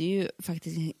 jag måste ju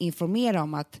faktiskt informera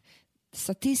om att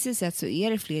statistiskt sett så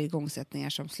är det fler igångsättningar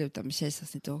som slutar med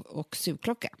kejsarsnitt och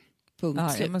sugklocka.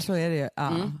 Punkt slut. Ja, men så är det ju.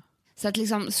 Så att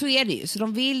liksom, så är det ju. Så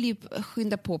de vill ju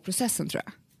skynda på processen, tror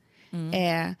jag.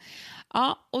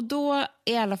 Och då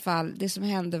i alla fall, det som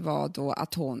hände var då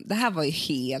att det här var ju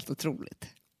helt otroligt.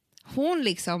 Hon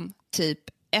liksom typ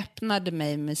öppnade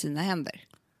mig med sina händer.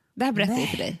 Det här berättade jag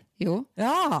för dig. Jo.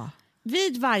 Ja.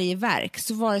 Vid varje verk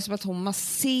så var det som att hon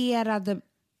masserade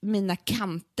mina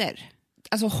kanter.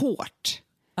 Alltså hårt.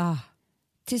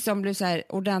 Tills de blev så här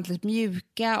ordentligt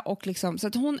mjuka, och liksom, så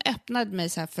att hon öppnade mig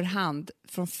så här för hand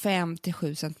från 5 till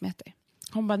 7 centimeter.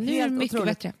 Hon bara, nu är det mycket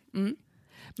bättre.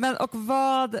 Men och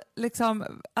vad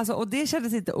liksom, alltså, och det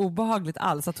kändes inte obehagligt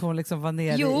alls att hon liksom var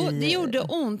nere det gjorde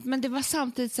ont, men det var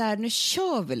samtidigt så här, nu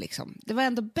kör vi liksom. Det var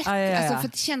ändå bättre, alltså, för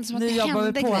det kändes som att det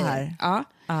hände grejer.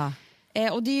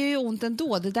 Och det är ju ont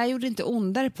ändå, det där gjorde inte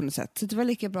ondare på något sätt, så det var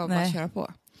lika bra att bara köra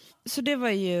på. Så det var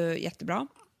ju jättebra.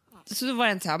 Så då var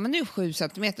det inte så här, men nu 7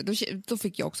 centimeter, då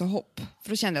fick jag också hopp. För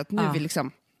då kände jag att nu är vi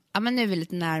liksom, men nu är vi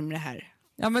lite närmare här.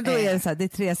 Ja, men då är det så här, det är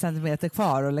 3 centimeter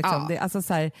kvar, och liksom, det, alltså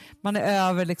så här, man är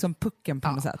över liksom pucken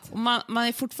på något sätt. Och man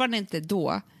är fortfarande inte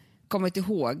då kommit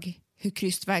ihåg hur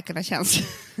krystvärkarna känns.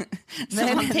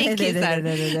 Så man tänker så här,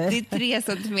 det är 3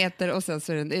 centimeter och sen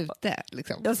så är den ute.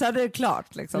 Liksom. Ja, så är det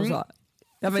klart liksom så.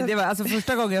 Ja, men det var, alltså,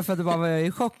 första gången jag födde barn var jag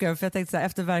i chocken, för jag tänkte så här,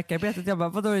 efter verkarbetet, jag bara,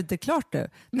 vadå, är det inte klart nu?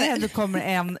 Nej, nu kommer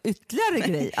en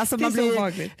ytterligare grej. Alltså, det är så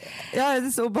obehagligt. Ja, det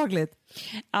är så obehagligt.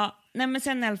 Ja, nej, men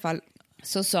sen i alla fall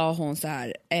så sa hon så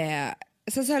här,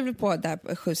 så höll vi på där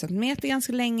på 7 centimeter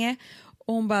ganska länge,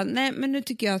 och hon bara, nej, men nu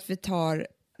tycker jag att vi tar,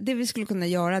 det vi skulle kunna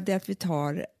göra, det är att vi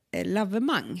tar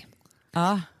lavemang.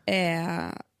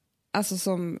 Alltså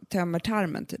som tömmer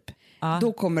tarmen typ.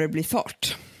 Då kommer det bli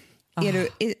fart.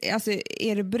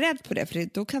 Är du beredd på det? För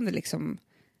då kan det liksom,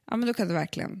 men då kan det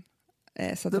verkligen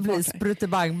sätta då blir det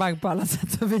spruttebang på alla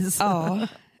sätt och vis. Ja,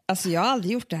 alltså jag har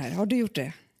aldrig gjort det här. Har du gjort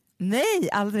det? Nej,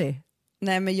 aldrig.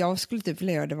 Nej, men jag skulle typ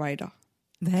vilja göra det varje dag.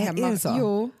 Nej, är det så?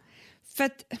 Jo, för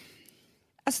att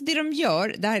Alltså det de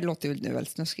gör, det här låter ju nu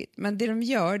väldigt snuskigt, men det de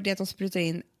gör det är att de sprutar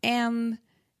in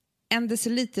en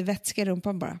deciliter vätska i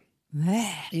rumpan bara.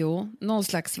 Nej. Jo, någon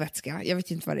slags vätska. Jag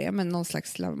vet inte vad det är, men någon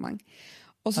slags lavemang.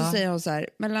 Och så säger hon så här,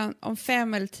 om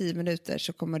 5 eller 10 minuter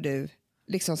så kommer du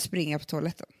liksom springa på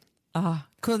toaletten.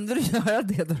 Kunde du göra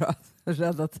det då?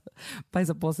 Rädd att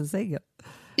bajsa på sig i sängen.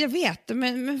 Jag vet,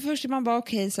 men först är man bara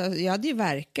okej, så jag hade ju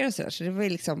verkar och så det var ju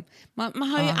liksom,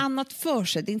 man har ju annat för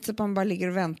sig. Det är inte så att man bara ligger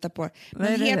och väntar på.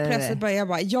 Men helt plötsligt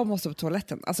börjar jag måste på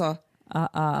toaletten. Alltså,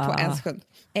 på en sekund.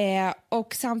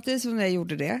 Och samtidigt som jag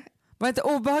gjorde det. Var det inte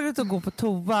obehagligt att gå på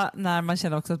toa när man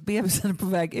känner också att bebisen är på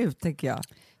väg ut, tänker jag?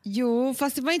 Jo,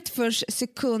 fast det var inte först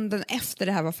sekunden efter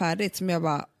det här var färdigt som jag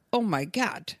bara, oh my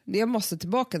god, jag måste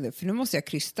tillbaka nu för nu måste jag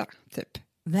krysta, typ.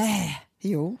 Nej.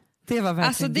 Jo. Det var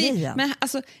verkligen grejen. Men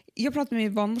alltså, jag pratade med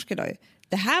min barnmorska idag.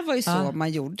 Det här var ju så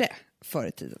man gjorde förr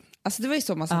i tiden. Alltså det var ju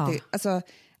så man sa alltså,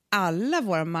 alla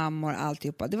våra mammor och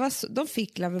alltihopa, de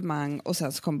fick lavemang och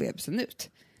sen så kom bebisen ut.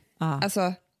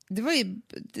 Alltså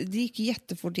det gick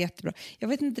jättefort, jättebra. Jag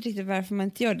vet inte riktigt varför man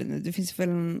inte gör det nu. Det finns väl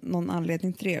någon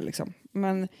anledning till det liksom.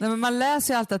 Men man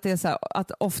läser ju alltid att det är så här,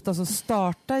 att ofta så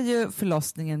startar ju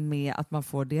förlossningen med att man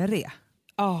får diarré.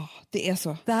 Det är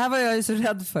så. Det här var jag ju så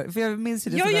rädd för jag minns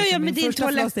ju det men det är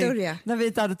toalettdörr. När vi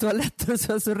inte hade toaletter så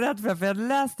var jag så rädd för det, för jag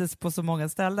läste det på så många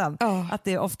ställen att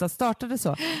det ofta startade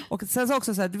så. Och sen så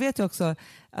också så här, du vet ju också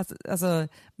att alltså,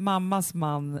 mammas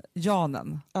man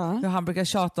Janen, hur han brukar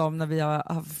tjata om när vi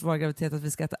har haft vår graviditet att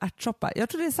vi ska äta ärtsoppa. Jag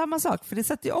tror det är samma sak, för det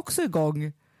sätter ju också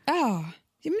igång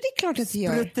Ja, men det är klart att det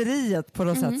gör. Sprutteriet på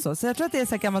något sätt så jag tror att det är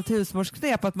så här gammalt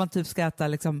husmorsknep att man typ ska äta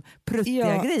liksom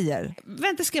pruttiga grejer.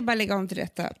 Vänta, ska jag bara lägga om till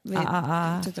detta.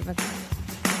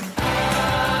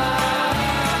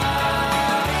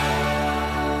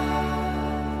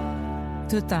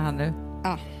 Tuttar han nu?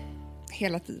 Ja,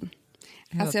 hela tiden.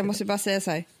 Alltså jag måste bara säga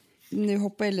så här, nu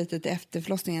hoppar jag lite till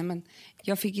efterförlossningen, men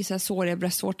jag fick ju så här såriga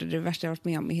bröstvårtor, det är det värsta jag varit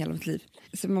med om i hela mitt liv.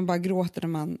 Så man bara gråter när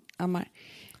man ammar.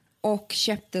 Och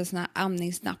köpte en sån här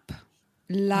amningsnapp.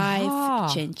 Life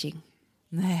changing.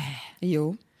 Nej.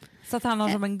 Jo. Så att han har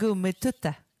som en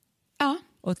gummitutte. Ja.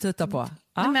 Och tutta på.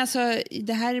 Nej, men alltså,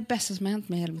 det här är det bästa som har hänt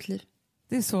mig i hela mitt liv.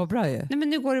 Det är så bra ju. Nej, men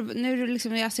nu är det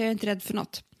liksom, alltså, jag är inte rädd för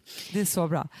något. Det är så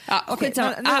bra. Ja, okej,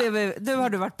 nu har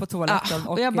du varit på toaletten.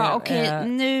 Och jag bara, okej,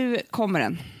 nu kommer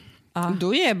den.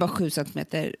 Då är jag bara 7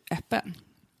 centimeter öppen.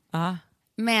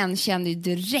 Men kände ju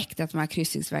direkt att de här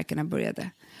kryssningsverkarna började.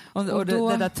 Och då,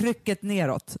 det där trycket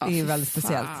neråt är ju väldigt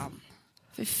speciellt.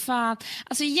 För fan.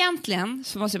 Alltså egentligen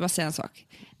så måste jag bara säga en sak.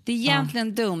 Det är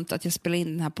egentligen dumt att jag spelar in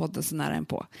den här podden så nära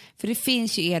på. För det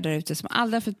finns ju er där ute som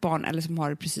aldrig har fått barn eller som har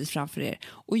det precis framför er.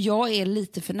 Och jag är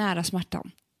lite för nära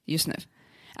smärtan just nu.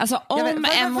 Alltså om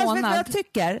en månad...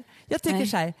 Jag tycker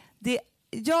så här,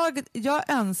 jag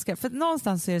önskar, för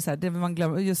någonstans är det så här, det man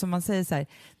glömmer, just som man säger så här,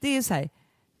 det är så här,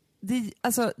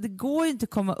 det går ju inte att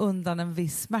komma undan en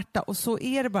viss smärta och så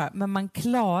är det bara, men man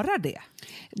klarar det.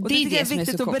 Och det är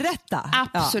viktigt att berätta.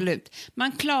 Absolut.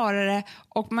 Man klarar det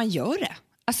och man gör det.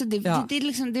 Alltså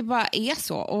det bara är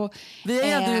så. Och, vi har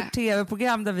ju ändå gjort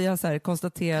tv-program där vi har så här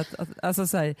konstaterat att, alltså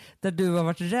så här, där du har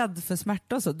varit rädd för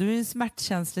smärta och så. Du är ju en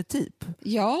smärtkänslig typ.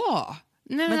 Ja.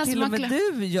 Nej, men till och med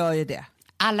du gör ju det.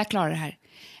 Alla klarar det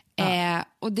här.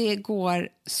 Och det går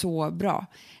så bra.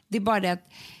 Det är bara det att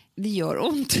det gör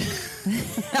ont.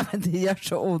 Ja, men det gör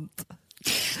så ont.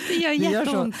 Det gör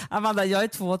jätteont. Amanda, jag är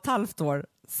 2,5 år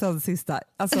sen sista.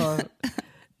 Alltså,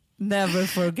 never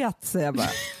forget, säger jag bara.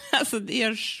 Alltså, det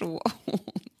gör så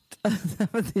ont.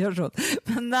 Det gör så ont.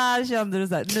 Men när kände du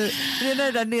så här? Nu, det är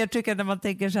det där nedtryckande när man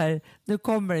tänker så här, nu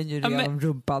kommer den ju genom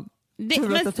rumpan. Det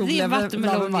är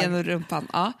vattenmelon genom rumpan,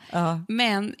 ja.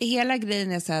 Men hela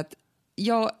grejen är så här att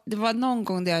det var någon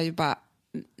gång där jag ju bara,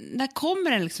 när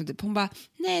kommer den liksom? Hon bara,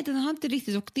 nej, den har inte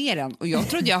riktigt åkt ner än. Och jag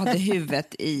trodde jag hade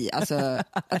huvudet i, alltså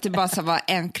att det bara så var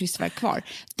en kryssverk kvar.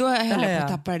 Då höll jag på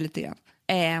att tappa det lite grann.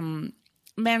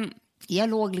 Men jag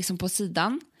låg liksom på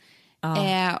sidan.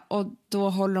 Och då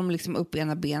håller de liksom upp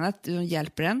ena benet, de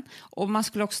hjälper den. Och man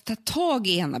skulle också ta tag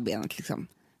i ena benet liksom.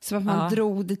 Så att man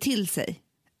drog det till sig.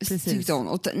 Tyckte hon,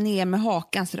 och ner med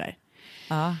hakan sådär.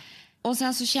 Och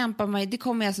sen så kämpar man,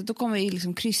 då kommer ju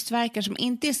liksom krystvärkar som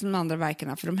inte är som de andra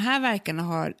verkarna. För de här verkarna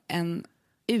har en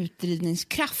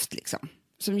utdrivningskraft liksom.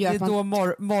 Som gör det är då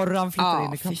morran flyttar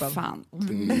in i kroppen. Fy fan.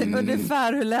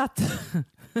 Ungefär hur lät det?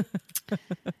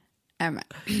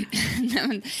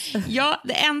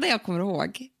 Det enda jag kommer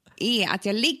ihåg är att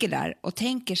jag ligger där och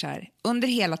tänker så här under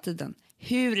hela tiden.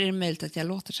 Hur är det möjligt att jag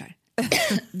låter så här?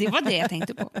 Det var det jag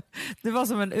tänkte på. Det var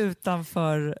som en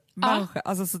utanför människa.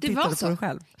 Alltså så tittade du på dig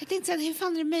själv. Jag tänkte så här, hur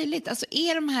fan är det möjligt? Alltså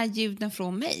är de här ljuden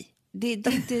från mig?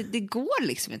 det går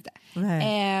liksom inte.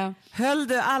 Höll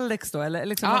du Alex då? Eller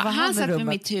liksom, han satt vid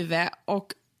mitt huvud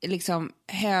och liksom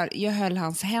jag höll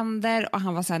hans händer och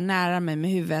han var så här nära mig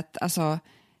med huvudet. Alltså,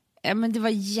 men det var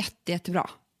jättebra.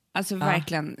 Alltså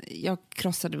verkligen, jag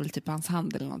krossade väl typ hans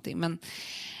hand eller någonting. Men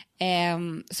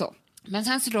så. Men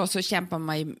sen så kämpar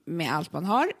man ju med allt man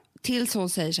har. Tills hon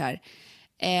säger så här,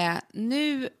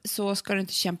 nu så ska du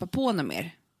inte kämpa på något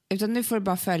mer. Utan nu får du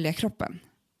bara följa kroppen.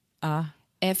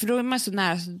 För då är man så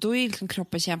nära, så då är liksom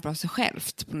kroppen kämpar av sig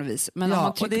självt på något vis. Men om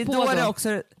man och det är då det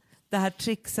också det här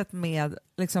trixet med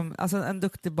liksom, alltså en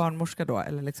duktig barnmorska då,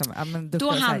 eller liksom,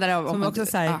 då handlar det om som också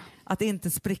säger att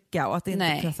inte spricka och att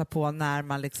inte pressa på när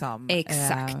man liksom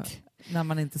när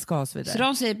man inte ska och så vidare. Så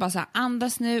de säger bara så här,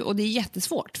 andas nu, och det är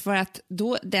jättesvårt för att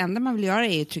då, det enda man vill göra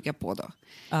är att trycka på då.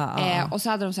 Och så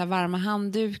hade de så här varma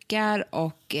handdukar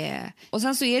och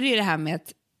sen så är det ju det här med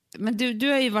att, men du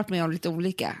har ju varit med om lite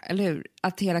olika, eller hur?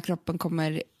 Att hela kroppen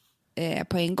kommer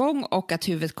på en gång och att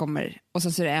huvudet kommer och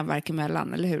sen så är det en verk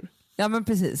emellan, eller hur? Ja men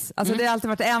precis, alltså det har alltid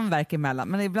varit en verk emellan,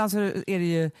 men ibland så är det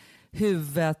ju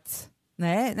huvudet.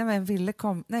 Nej men Ville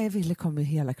kom ju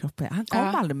hela kroppen. Han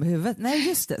kom aldrig med huvudet. Nej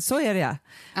just det, så är det.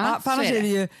 För annars är det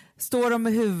ju, står de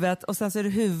med huvudet och sen så är det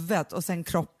huvudet och sen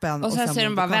kroppen. Och sen säger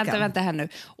de bara, vänta här nu.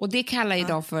 Och det kallar ju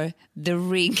de för the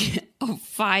ring of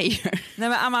fire. Nej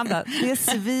men Amanda, det är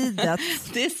svidet.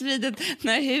 Det är svidet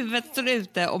när huvudet står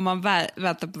ute och man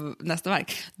väntar på nästa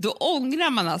verk. Då ångrar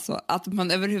man alltså att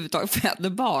man överhuvudtaget föder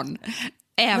barn.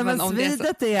 Även men om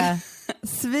svidet det är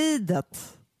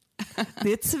svidet. Det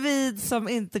är ett svid som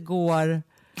inte går. Nej,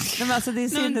 men alltså det är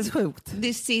sinnessjukt. Det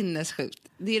är sinnessjukt.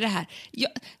 Det är det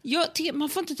här. Man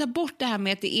får inte ta bort det här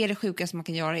med att det är det sjukaste man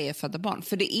kan göra är att föda barn.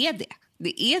 För det är det.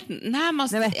 Det är när man...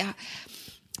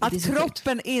 att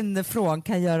kroppen sjukt. Inifrån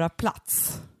kan göra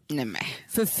plats.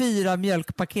 För 4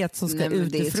 mjölkpaket som ska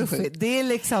ut i fruffigt. Det är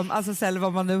liksom, alltså eller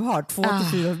vad man nu har,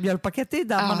 2-4 mjölkpaket, det är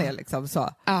där man är liksom så.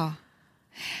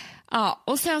 Ja,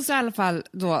 och sen så i alla fall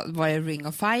då var det Ring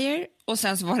of Fire och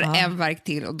sen så var det en verk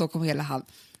till och då kom hela hand.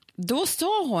 Då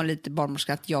sa hon lite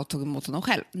barnmorska att jag tog emot honom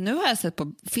själv. Nu har jag sett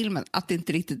på filmen att det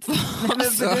inte riktigt var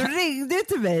men så. Du ringde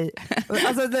till mig.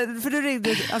 Alltså, för du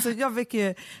ringde, alltså, jag fick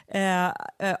ju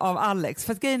av Alex.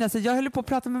 För att grejen, alltså, jag höll på att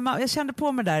prata med mamma. Jag kände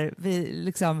på mig där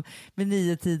vid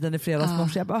 9-tiden i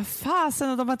fredagsmorse. Jag bara, fasen,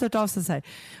 och de har inte hört av sig så här.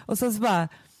 Och så bara...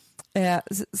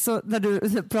 så när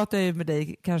du pratade jag med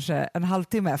dig kanske en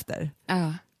halvtimme efter.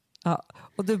 Ja,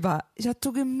 och du bara, jag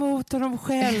tog emot honom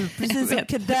själv, precis som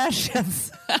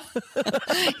Kardashians.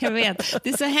 Jag vet, det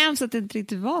är så hemskt att det inte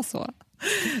riktigt var så.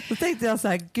 Då tänkte jag så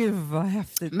här, gud vad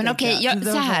häftigt. Men okej,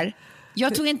 så här,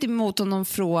 jag tog inte emot honom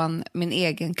från min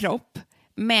egen kropp,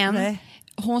 men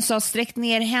hon sa sträck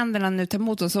ner händerna nu, ta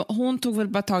emot honom. Så hon tog väl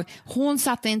bara tag, hon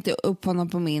satte inte upp honom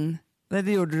på min... Nej,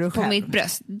 det gjorde du själv. På mitt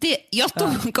bröst. Jag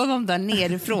tog honom där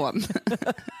nerifrån.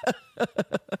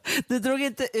 Du drog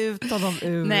inte ut honom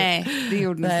ur... Nej, det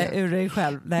gjorde inte ur dig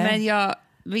själv. Nej.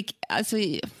 Men alltså,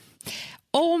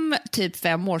 om typ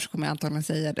 5 år så kommer jag antagligen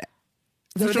säga det.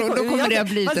 Då kommer det att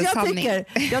bli en sanning.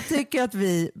 Jag tycker att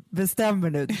vi bestämmer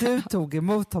nu. Du tog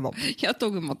emot honom. Jag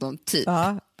tog emot honom typ.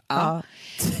 Ja.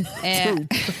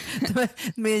 Typ.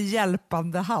 Med en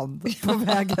hjälpande hand på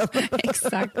vägen.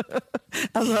 Exakt.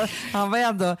 Alltså, han var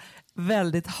ändå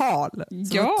väldigt hal.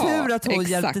 Så ja, tur att hon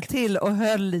hjälpte till och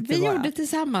höll lite. Vi gjorde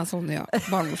tillsammans, hon och jag,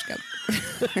 barnmorskan.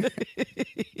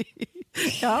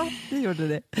 Ja, det gjorde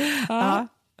det. Ja.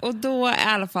 Och då i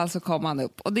alla fall så kom han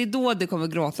upp. Och det är då det kommer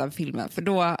gråta i filmen. För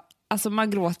då, alltså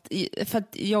man gråter, för att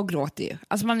jag gråter ju.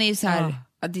 Alltså man är ju så här,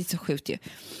 det är så sjukt ju.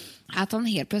 Att han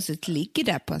helt plötsligt ligger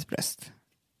där på hans bröst.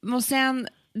 Och sen,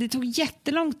 det tog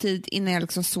jättelång tid innan jag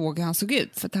liksom såg hur han såg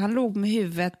ut. För att han låg med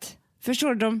huvudet,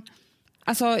 förstår du?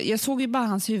 Alltså jag såg ju bara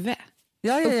hans huvud.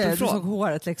 Ja, du såg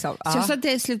håret liksom. Så jag sa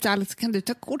till slut, Alex, kan du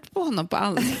ta kort på honom på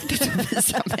ansiktet och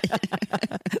visa mig?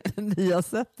 Det nya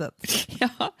sättet.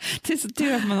 Ja, det är så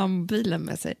tur att man har mobilen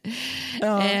med sig.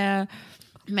 Ja.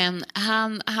 Men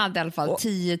han hade i alla fall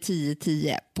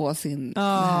 10 på sin... så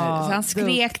han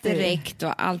skrek direkt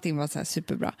och allting var så här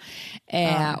superbra.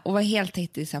 Och var helt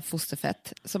täckt i så här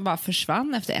fosterfett som bara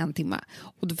försvann efter 1 timme.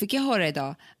 Och då fick jag höra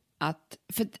idag att...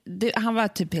 han var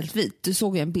typ helt vit. Du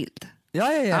såg ju en bild.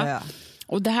 Ja.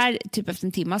 Och det här, typ efter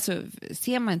 1 timme så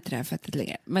ser man inte det här fettet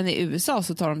längre. Men i USA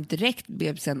så tar de direkt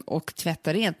bebisen och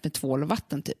tvättar rent med tvål och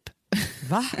vatten typ.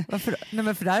 Va? Varför? Nej,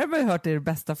 men för där har man ju hört det är det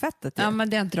bästa fettet. Ja, men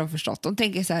det har inte de förstått. De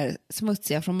tänker så här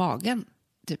smutsiga från magen,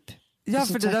 typ. Ja,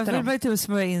 för det där vill man ju typ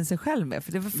smörja in sig själv med.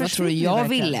 För det var vad tror du jag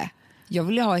ville? Jag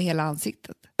ville ha hela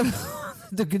ansiktet.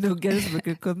 Du gnuggade så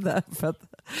mycket du kunde för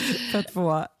att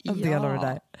få en del av det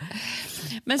där.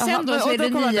 Men sen då så är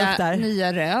det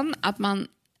nya rön att man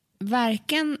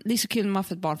Varken, det är så kul när man har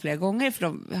fått barn flera gånger, för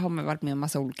då har man varit med om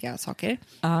massa olika saker.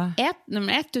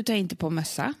 Nummer ett, du tar inte på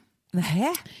mössa.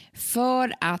 Nej.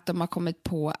 För att de har kommit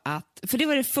på att, för det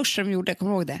var det första de gjorde,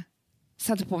 kommer du ihåg det?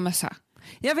 Satte på mössa.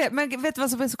 Jag vet, men vet du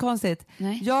vad som är så konstigt?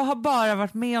 Nej. Jag har bara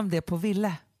varit med om det på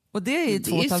Ville. Och det är ju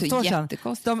 2,5 år sedan.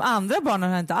 De andra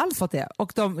barnen har inte alls fått det.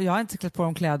 Och jag har inte klätt på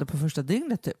dem kläder på första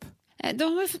dygnet typ. De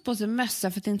har ju fått på sig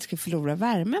mössa för att inte ska förlora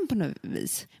värmen på något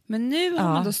vis. Men nu har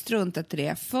man då struntat i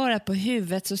det för att på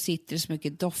huvudet så sitter det så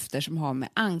mycket dofter som har med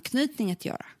anknytning att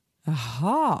göra.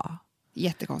 Jaha.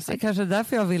 Jättekonstigt. Det kanske är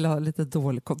därför jag ville ha lite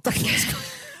dålig kontakt.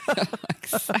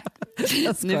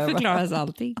 Exakt. Nu förklaras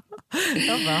allting.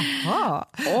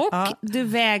 Och du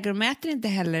väger och mäter inte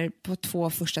heller på 2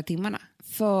 första timmarna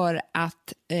för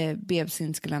att bebisen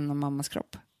inte ska lämna mammas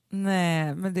kropp.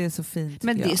 Nej, men det är så fint.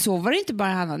 Men så var det inte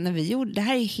bara, Hanna, när vi gjorde, det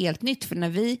här är helt nytt, för när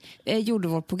vi gjorde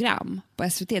vårt program på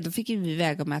SVT, då fick vi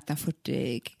väga och mäta en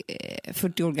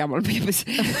 40 år gammal bebis.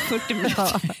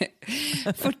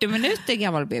 40 minuter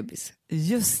gammal bebis.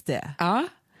 Just det. Ja.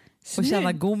 Och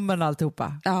känna gommen och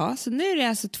alltihopa. Ja, så nu är det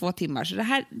alltså 2 timmar. Så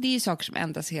det är ju saker som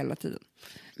ändras hela tiden.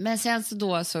 Men sen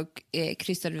så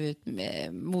krystade vi ut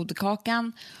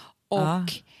moderkakan.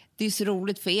 Och det är så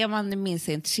roligt, för är man minst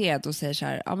intresserad och säger så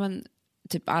här, ja men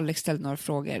typ Alex ställde några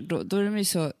frågor, då är de ju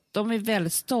så, de är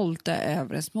väldigt stolta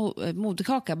över ens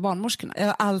moderkaka, barnmorskorna.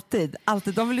 Ja, alltid.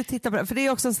 De vill ju titta på det. För det är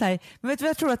också så här, men vet du vad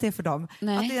jag tror att det är för dem?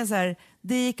 Nej. Att det är så här,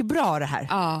 det gick bra det här.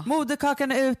 Ja.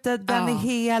 Moderkakan är ute, den är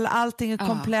hel, allting är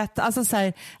komplett. Alltså så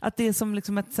här, att det är som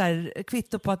liksom ett så här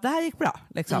kvitto på att det här gick bra.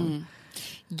 Liksom.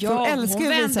 Ja, hon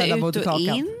vände ut och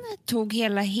in, tog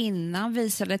hela hinnan,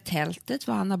 visade tältet,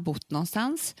 var han har bott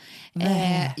någonstans.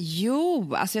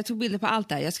 Alltså jag tog bilder på allt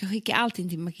där. Jag ska skicka allting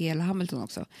till Michaela Hamilton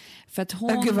också. För att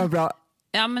hon... Gud vad bra.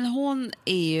 Ja, men hon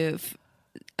är ju...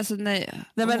 Alltså, nej,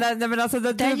 men alltså,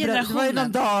 det var ju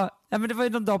någon dag... Ja, men det var ju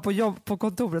någon dag på jobb på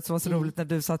kontoret som var så roligt när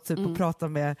du satt typ och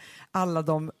pratade med alla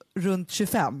de runt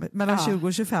 25, mellan 20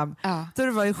 och 25. Så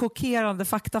det var ju chockerande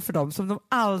fakta för dem som de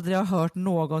aldrig har hört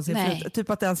någonsin förut. Typ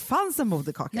att det ens fanns en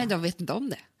moderkaka. Nej, de vet inte om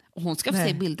det. Och hon ska få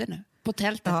se bilder nu på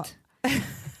tältet. Ja.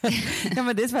 Ja,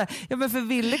 men det är så här. Ja, men för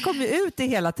Ville kom ju ut i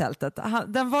hela tältet.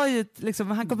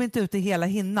 Han kom inte ut i hela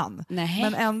hinnan. Nej.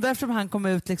 Men ändå eftersom han kom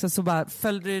ut liksom, så bara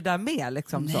följde det där med.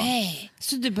 Liksom, nej,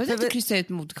 så du behövde inte kryssa ut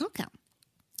moderkakan?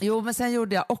 Jo, men sen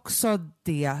gjorde jag också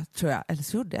det, tror jag. Eller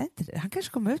så gjorde jag inte det. Han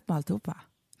kanske kom ut med alltihopa.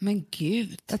 Men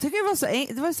gud. Jag tycker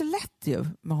det var så lätt ju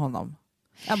med honom.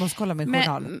 Jag måste kolla min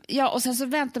journal. Ja, och sen så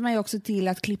väntar man ju också till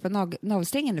att klippa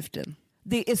navelsträngen nu för tiden.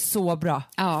 Det är så bra.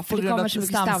 Ja, för det kommer så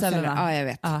mycket stamceller. Ja, jag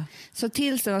vet. Ja. Så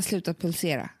tills den har slutat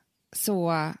pulsera.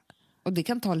 Och det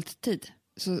kan ta lite tid.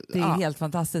 Så, det är helt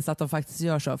fantastiskt att de faktiskt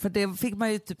gör så. För det fick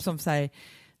man ju typ som så här,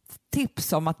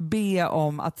 tips om att be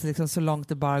om att liksom, så långt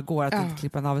det bara går att inte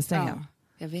klippa navelsträngen. Ja,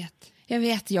 jag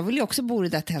vet. Jag vill ju också bo i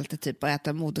det där tältet typ, och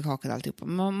äta moderkakan och alltihopa.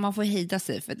 Man får hejda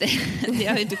sig, för det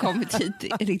har ju inte kommit hit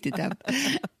riktigt än.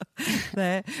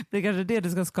 Nej, det är kanske det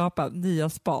du ska skapa, nya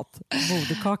spat.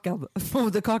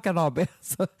 Moderkakan AB.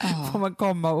 Så får man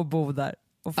komma och bo där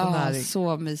och få näring.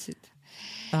 Så mysigt.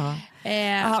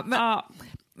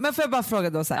 Men får jag bara fråga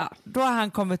då så här. Då har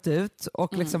han kommit ut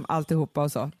och liksom alltihopa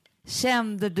och så.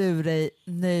 Kände du dig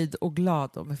nöjd och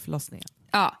glad då med förlossningen?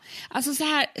 Ja, alltså så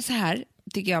här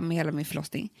tycker jag med hela min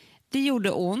förlossning. Det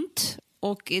gjorde ont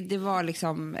och det var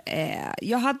liksom...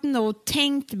 jag hade nog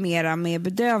tänkt mera med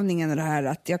bedövningen och det här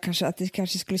att det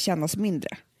kanske skulle kännas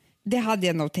mindre. Det hade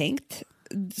jag nog tänkt.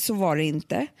 Så var det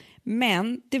inte.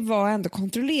 Men det var ändå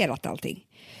kontrollerat allting.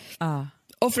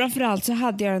 Och framförallt så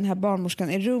hade jag den här barnmorskan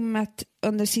i rummet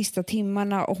under sista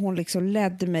timmarna och hon liksom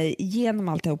ledde mig igenom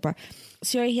alltihopa.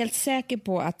 Så jag är helt säker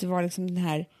på att det var liksom den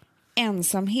här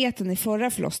ensamheten i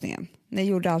förra förlossningen, när jag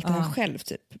gjorde allt det här själv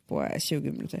typ på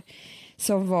 20 minuter,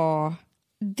 som var,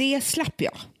 det slapp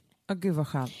jag. Gud vad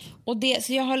skönt. Och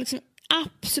så jag har liksom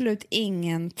absolut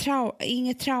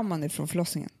inget trauma nu från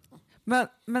förlossningen. Men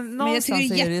jag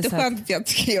tycker det är jätteskönt att jag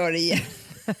inte ska göra det igen.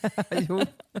 Jo,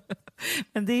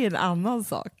 men det är en annan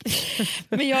sak.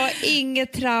 Men jag har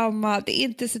inget trauma. Det är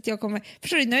inte så att jag kommer...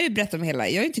 Förstår du, nu har jag ju berättat om hela...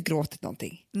 Jag har inte gråtit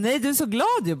någonting. Nej, du är så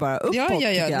glad ju bara. Uppåt, ja.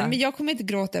 Nej, men jag kommer inte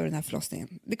gråta över den här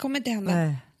förlossningen. Det kommer inte hända.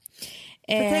 Nej.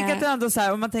 Jag tänker att det ändå så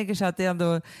här, om man tänker så här att det är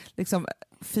ändå liksom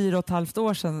 4,5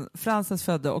 år sedan Frances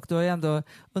födde, och då har jag ändå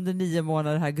under 9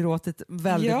 månader här gråtit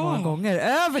väldigt många gånger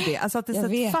över det. Alltså att det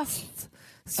sätter fast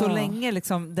så länge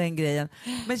liksom, den grejen.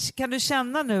 Men kan du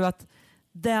känna nu att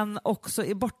den också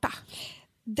är borta?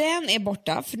 Den är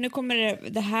borta, för nu kommer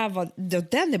den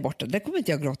är borta. Det kommer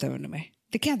inte jag gråta över mer.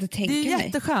 Det kan jag inte tänka mig. Det är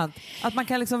jätteskönt att man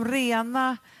kan liksom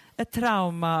rena ett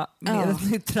trauma med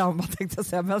ett nytt trauma, tänkte jag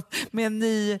säga, men med en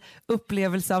ny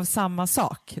upplevelse av samma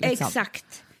sak. Liksom.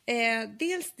 Exakt.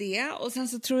 Dels det, och sen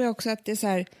så tror jag också att det är så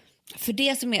här,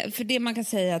 för det man kan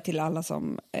säga till alla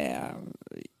som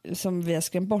vi har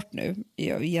skrämt bort nu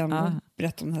genom att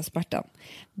berätta om den här smärtan,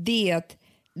 det är att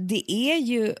det är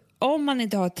ju, om man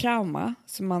inte har ett trauma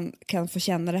så man kan få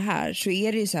känna det här, så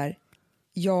är det ju så här,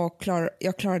 jag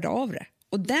klarade av det.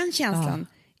 Och den känslan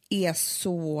är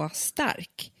så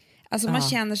stark. Alltså man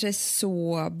känner sig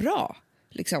så bra.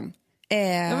 Liksom.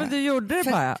 Ja, men du gjorde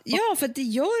det bara. Ja, för att det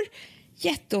gör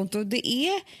jätteont och det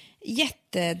är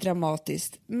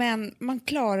jättedramatiskt. Men man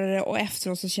klarar det och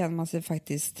efteråt så känner man sig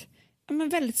faktiskt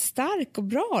väldigt stark och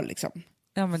bra. Liksom.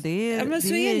 Ja, men det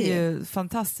är ju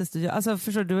fantastiskt. Alltså,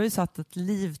 förstår du har ju satt ett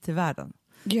liv till världen.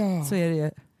 Ja. Så är det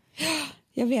ju.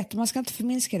 Jag vet, man ska inte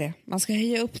förminska det. Man ska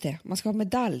höja upp det. Man ska ha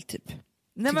medalj typ.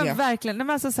 Nej men verkligen. Nej,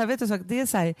 men alltså, så här, vet du, så, det är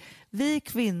så här, vi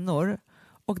kvinnor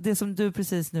och det som du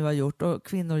precis nu har gjort och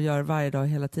kvinnor gör varje dag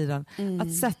hela tiden,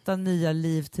 att sätta nya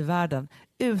liv till världen.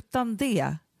 Utan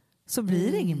det så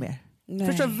blir det inget mer.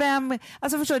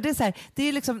 Förstår det är så här, det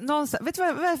är liksom någonstans, vet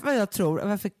du vad jag tror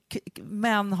varför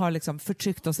män har liksom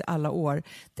förtryckt oss i alla år?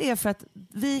 Det är för att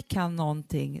vi kan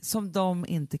någonting som de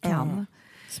inte kan.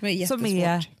 Som är jättesvårt.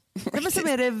 Som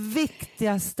är det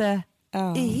viktigaste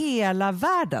i hela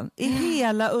världen, i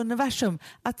hela universum,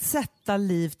 att sätta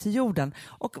liv till jorden.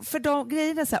 Och för de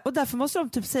grejerna så här, och därför måste de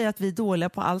typ säga att vi är dåliga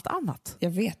på allt annat. Jag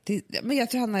vet, men jag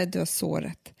tror Hanna, du har så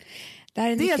rätt. Det här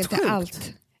är nyckeln till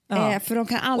allt. För de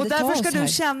kan aldrig och därför ta ska du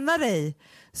känna dig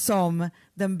som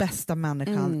den bästa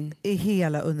människan i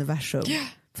hela universum.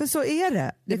 För så är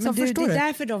det. Liksom, det är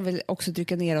därför de vill också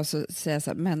trycka ner oss och säga så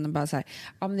här, männen bara så här,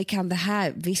 men ni kan det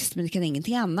här, visst, men ni kan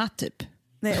ingenting annat typ.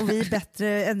 Nej, och vi är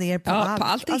bättre än er på allt. På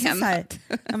allting alltså,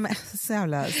 annat. Så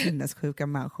jävla sinnessjuka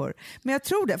människor. Men jag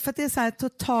tror det, för att det är så här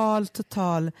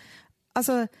total...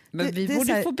 Alltså, men vi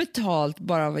borde här, få betalt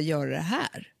bara av att göra det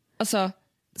här. Alltså,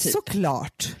 typ.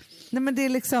 Såklart. Nej, men det är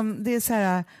liksom, det är så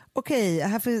här,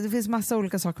 okej, det finns massa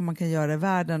olika saker man kan göra i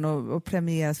världen och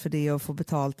premieras för det och få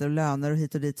betalt och löner och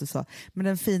hit och dit och så. Men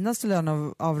den finaste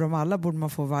lönen av dem alla borde man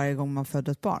få varje gång man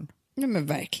föder ett barn. Nej, men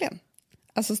verkligen.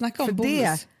 Alltså snacka om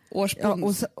bonus.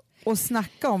 Årsbonus. Och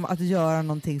snacka om att göra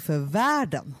någonting för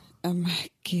världen. Men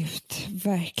gud,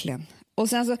 verkligen. Och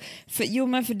sen så,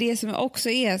 för det som också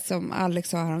är, som Alex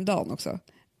sa häromdagen också,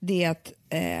 det är att,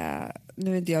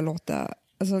 nu vill inte jag låta,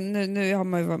 alltså nu har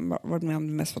man ju varit med om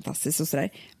det mest fantastiska och sådär,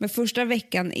 men första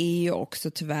veckan är ju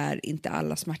också tyvärr inte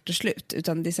alla smärtor slut,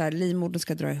 utan det är så här, livmodern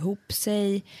ska dra ihop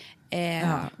sig,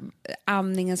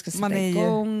 amningen ska sätta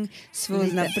igång,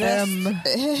 svullna bröst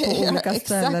på olika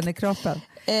ställen i kroppen.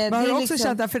 Man har också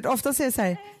känt det, för ofta är det så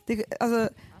här,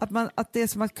 att det är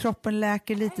som att kroppen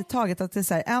läker lite i taget, att det är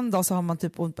så här, en dag så har man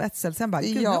typ ont på ett ställe, sen bara,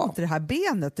 gud, jag har ont i det här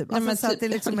benet typ. Alltså, så att det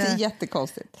liksom är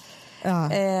jättekonstigt.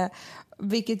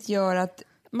 Vilket gör att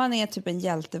man är typ en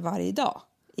hjälte varje dag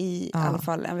i alla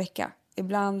fall en vecka.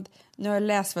 Ibland, nu har jag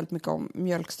läst väldigt mycket om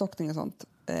mjölkstockning och sånt,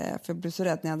 för jag blev så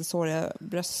rädd när jag hade såriga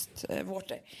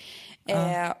bröstvårtor.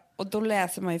 Och då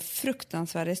läser man ju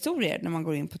fruktansvärda historier när man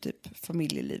går in på typ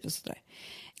familjeliv och sådär.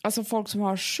 Alltså folk som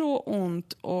har så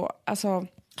ont och alltså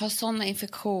har sådana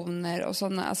infektioner och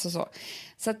sådana, alltså så.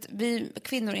 Så att vi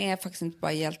kvinnor är faktiskt inte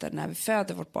bara hjältar när vi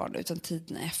föder vårt barn, utan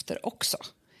tiden efter också.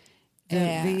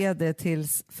 Vi är det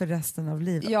tills för resten av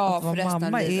livet. Ja, att vara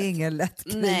mamma är ingen lätt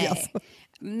grej. Nej. Alltså.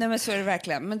 Nej, men så är det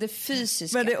verkligen. Men det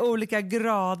fysiska... Men det är olika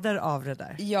grader av det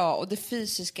där. Ja, och det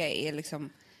fysiska är liksom...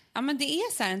 Ja, men det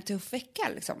är så här en tuff vecka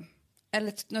liksom.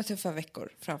 Eller några tuffa veckor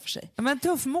framför sig. Men en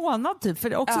tuff månad typ. För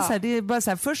det är också så här, det är bara så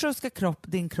här, först så ska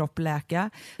din kropp läka.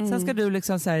 Sen ska du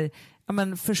liksom så här,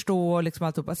 förstå liksom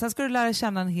alltihopa. Sen ska du lära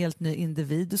känna en helt ny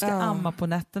individ. Du ska amma på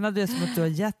nätterna. Det är som att du har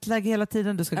jetlag hela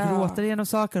tiden. Du ska gråta igenom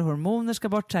saker. Hormoner ska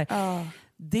bort. Så här.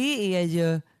 Det är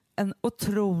ju en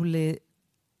otrolig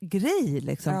grej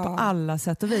liksom, på alla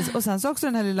sätt och vis. Och sen så också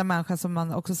den här lilla människan som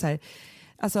man också säger,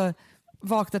 alltså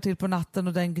vaknar till på natten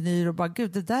och den gnyr och bara,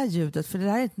 gud, det där ljudet, för det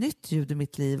där är ett nytt ljud i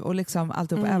mitt liv och liksom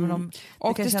alltihop, även om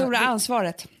och det stora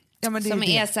ansvaret men som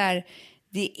är så här,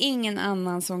 det är ingen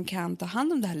annan som kan ta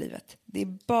hand om det här livet, det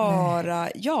är bara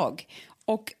jag,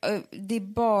 och det är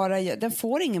bara jag. Den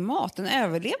får ingen mat, den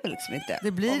överlever liksom inte.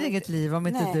 Det blir inget liv om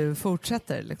inte du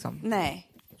fortsätter liksom. Nej,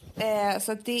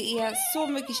 så att det är så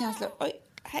mycket känslor. Oj,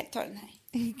 här tar den här.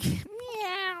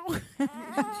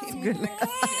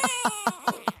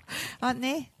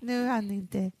 Nej, nu är han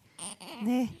inte.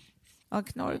 Nej. Ja,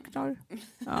 knorr.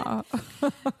 Ja.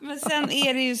 Men sen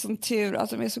är det ju som tur att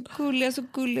de är så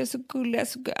gulliga.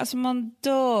 Alltså man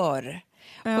dör.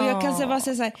 Ja. Och jag kan bara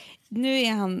säga så här, nu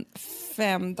är han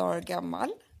 5 dagar gammal.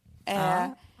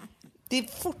 Det är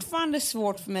fortfarande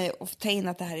svårt för mig att ta in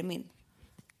att det här är min.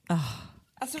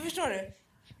 Alltså förstår du?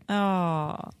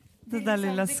 Ja, det där liksom,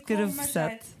 lilla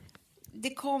skrufset.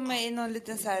 Det kommer i någon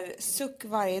liten så här suck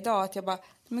varje dag att jag bara,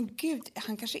 men gud,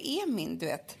 han kanske är min, du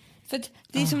vet. För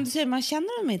det är som du säger, man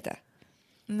känner dem inte.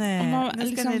 Nej, man, nu ska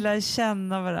liksom, ni lära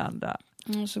känna varandra.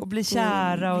 Och bli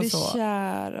kära och så. Bli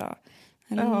kära.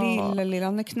 Lilla,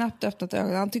 han har knappt öppnat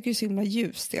ögonen. Han tycker det är så himla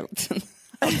ljust hela tiden.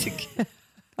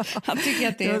 Han tycker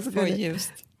att det är för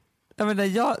ljust. Ja, men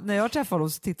när jag träffar honom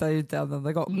så tittar jag ju inte en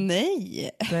enda gång.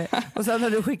 Nej. Och sen när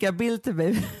du skickar bild till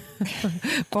mig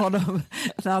på honom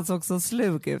när han såg så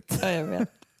slug ut. Ja, jag vet.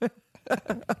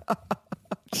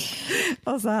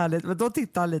 Och så härligt. Men då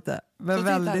tittar han lite. Men då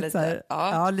väldigt lite. Så här,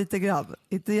 ja, lite grann.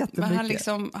 Inte jättemycket.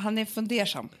 Men han är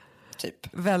fundersam. Typ.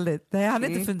 Väldigt. Nej, han är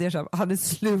inte fundersam. Han är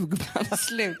slug.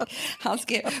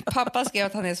 Pappa skrev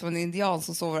att han är som en indian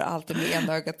som sover alltid med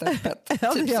ena ögat öppet.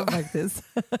 Ja, typ det är så. faktiskt.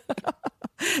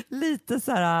 Lite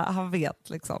så här, han vet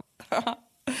liksom.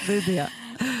 Det är det.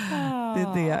 Det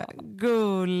är det.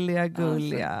 Gulliga.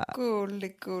 Alltså,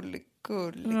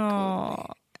 gullig.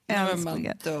 Ja, Man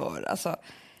dör. Alltså,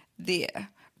 det.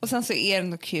 Och sen så är det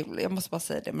nog kul, jag måste bara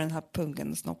säga det, med den här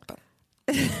pungen och snoppen.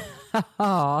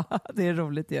 Ja, det är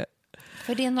roligt ju.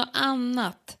 För det är något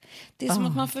annat. Det är som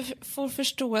att man får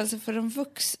förståelse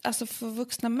för för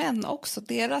vuxna män också,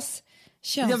 deras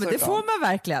könsorgan. Ja, men det får man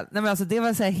verkligen. Nej, men alltså, det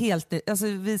var så här helt nytt. Alltså,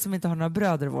 vi som inte har några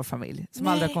bröder i vår familj, som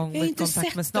aldrig har kommit i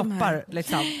kontakt med snoppar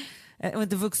liksom, och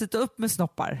inte vuxit upp med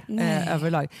snoppar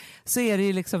överlag, så är det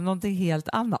ju liksom någonting helt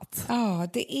annat. Ja,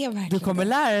 det är verkligen. Du kommer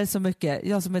lära dig så mycket,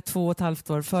 jag som är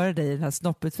 2,5 år före dig i den här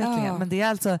snopputvecklingen, men det är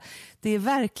alltså, det är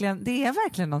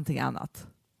verkligen någonting annat.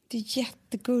 Det är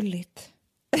jättegulligt.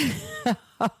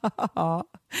 Ja,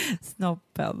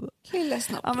 snoppen. Lilla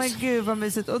snoppen. Ja, men gud vad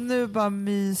mysigt. Och nu bara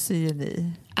myser ju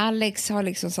ni. Alex har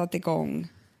liksom satt igång.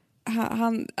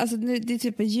 Alltså det är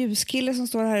typ en ljuskille som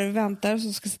står här och väntar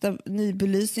som ska sätta ny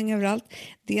belysning överallt.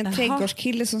 Det är en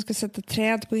trädgårdskille som ska sätta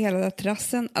träd på hela den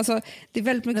terrassen. Alltså det är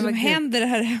väldigt mycket som händer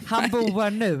här hemma. Han boar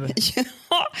nu.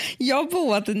 Ja, jag har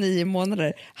boat i 9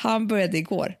 månader. Han började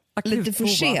igår. Lite för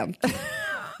sent.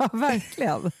 Ja,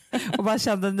 verkligen. Och man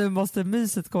kände att nu måste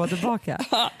myset komma tillbaka.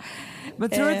 Men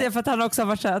tror du inte det för att han också har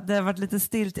varit så här, att det har varit lite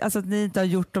stilt, alltså att ni inte har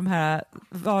gjort de här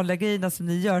vanliga grejerna som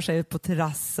ni gör sig på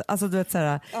terrass, alltså du vet så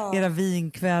här, era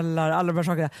vinkvällar, alla de här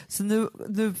sakerna. Så nu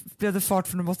blev det fart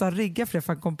för du måste ha rigga för det,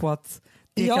 för han kom på att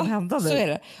det kan hända nu. Ja, så är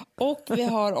det. Och vi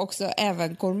har också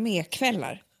även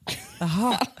gourmetkvällar.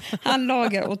 Han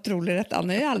lagar otroligt rätt. Han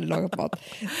har ju aldrig lagat mat.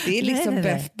 Det är liksom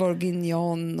bœuf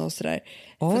bourguignon och sådär.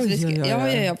 Ja,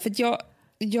 för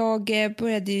jag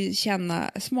började ju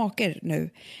känna smaker nu.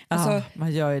 Alltså,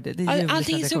 man gör ju det. Det är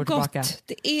allting är så gott.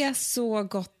 Det är så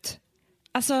gott.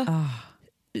 Alltså,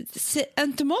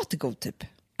 en tomat är god typ.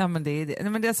 Ja, men det är det.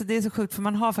 Men det är så sjukt, för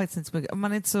man har faktiskt inte så mycket.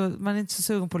 Man är inte så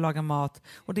sugen på att laga mat,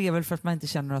 och det är väl för att man inte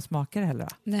känner några smaker heller.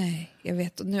 Nej, jag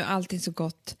vet. Och nu är allting så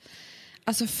gott.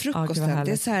 Alltså frukosten,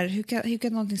 det är så här, hur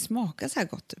kan någonting smaka så här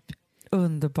gott typ?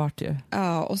 Underbart ju.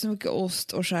 Ja, och så mycket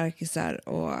ost och charkisar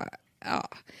och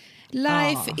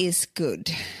life is good.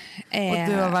 Och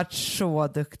du har varit så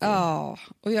duktig. Ja,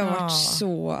 och jag har varit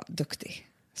så duktig.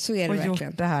 Så är det och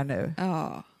verkligen. Gjort det här nu.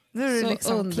 Ja. Nu är du så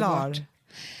liksom underbart. klar.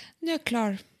 Nu är jag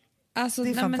klar. Alltså,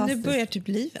 men nu börjar typ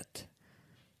livet.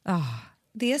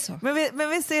 Det är så. Men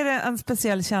visst är det en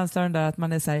speciell känsla den där att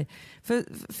man är så här,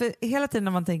 för hela tiden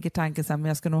när man tänker tanken så här, men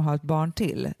jag ska nog ha ett barn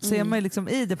till, så är man ju liksom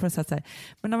i det på något sätt så här,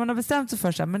 men när man har bestämt sig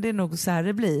för sig, men det är nog så här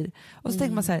det blir, och så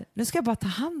tänker man så här, nu ska jag bara ta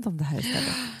hand om det här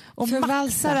istället och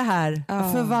maxa det här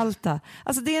och förvalta.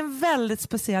 Alltså det är en väldigt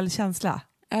speciell känsla.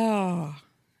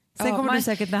 Sen kommer du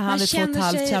säkert när han är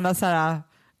 2,5 känna så här,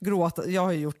 gråta. Jag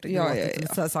har ju gjort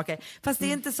det, så här saker. Fast det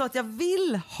är inte så att jag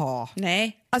vill ha.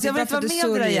 Nej. Alltså jag vill inte vara med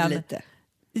om det igen. Lite.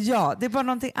 Ja, det är bara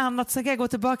någonting annat. Sen kan jag gå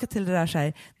tillbaka till det där så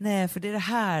här, nej, för det är det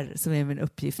här som är min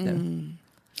uppgift nu.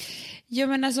 Ja,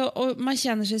 men alltså, och man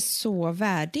känner sig så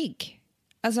värdig.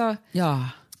 Alltså,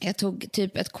 jag tog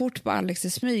typ ett kort på Alex i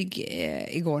smyg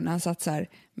igår när han satt så här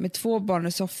med 2 barn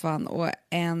i soffan och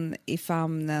en i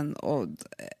famnen och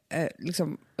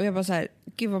liksom, och jag bara så här,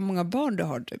 gud vad många barn du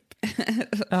har typ.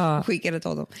 Skickade till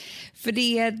honom. För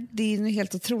det är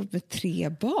helt otroligt med 3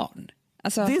 barn.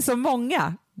 Alltså, det är så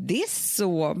många. Det är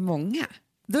så många.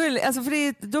 Då,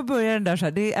 då börjar den där så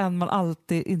här, det är en man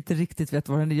alltid inte riktigt vet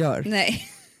vad den gör. Nej.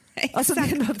 Alltså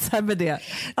det är något så här med det.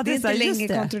 Att det är inte här, länge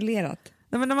kontrollerat.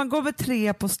 Nej, men när man går med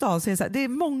 3 på stan så är det så här, det är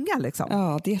många liksom.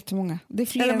 Ja, det är jättemånga. Det är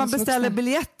fler. Eller man beställer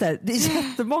biljetter, det är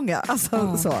jättemånga.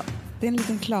 Alltså, så. Det är en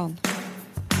liten klan.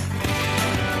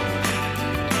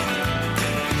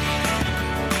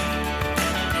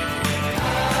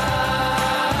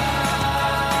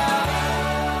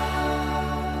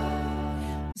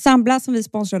 Sambla som vi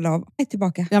sponsrade av är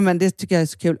tillbaka. Ja, men det tycker jag är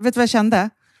så kul. Vet du vad jag kände?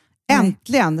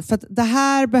 Äntligen! För att det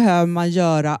här behöver man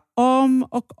göra om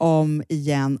och om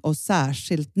igen och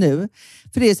särskilt nu.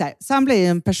 För det är så här, Sambla är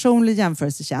en personlig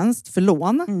jämförelsetjänst för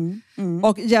lån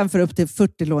och jämför upp till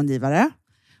 40 långivare.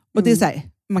 Och det är så här,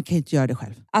 man kan ju inte göra det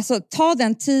själv. Alltså ta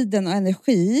den tiden och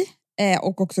energi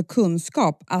och också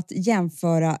kunskap att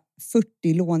jämföra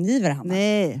 40 långivare, Hanna.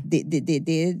 Nej.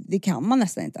 Det kan man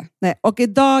nästan inte. Nej. Och i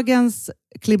dagens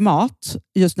klimat,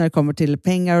 just när det kommer till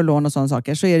pengar och lån och sådana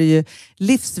saker, så är det ju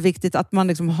livsviktigt att man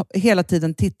liksom hela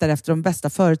tiden tittar efter de bästa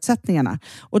förutsättningarna.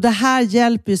 Och det här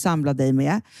hjälper ju Sambla dig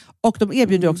med. Och de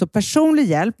erbjuder också personlig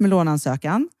hjälp med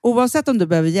låneansökan. Oavsett om du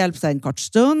behöver hjälp så en kort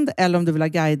stund eller om du vill ha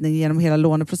guidning genom hela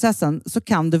låneprocessen, så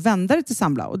kan du vända dig till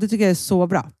Sambla. Och det tycker jag är så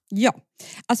bra. Ja,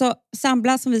 alltså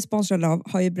Sambla som vi sponsrade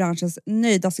av har ju branschens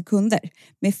nöjdaste kunder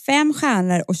med 5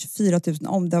 stjärnor och 24 000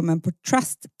 omdömen på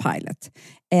Trustpilot.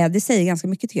 Det säger ganska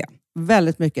mycket, tycker jag.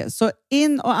 Väldigt mycket. Så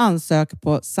in och ansök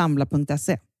på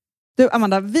sambla.se. Du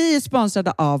Amanda, vi är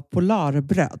sponsrade av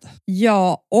Polarbröd.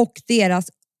 Ja, och deras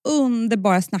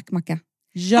underbara snackmacka.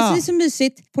 Ja. Alltså det är så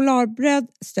mysigt. Polarbröd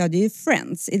stödjer ju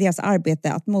Friends i deras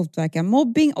arbete att motverka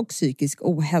mobbing och psykisk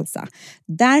ohälsa.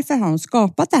 Därför har de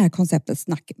skapat det här konceptet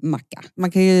snackmacka.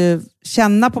 Man kan ju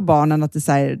känna på barnen att det,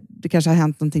 så här, det kanske har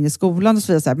hänt någonting i skolan och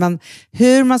så vidare. Men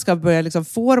hur man ska börja liksom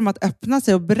få dem att öppna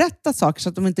sig och berätta saker så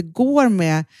att de inte går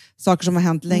med saker som har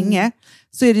hänt länge.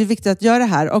 Så är det ju viktigt att göra det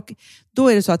här. Och då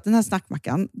är det så att den här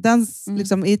snackmackan, den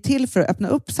liksom är till för att öppna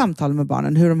upp samtal med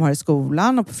barnen. Hur de har i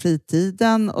skolan och på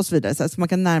fritiden och så vidare. Så man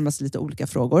kan närma sig lite olika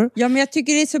frågor. Ja, men jag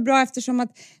tycker det är så bra eftersom att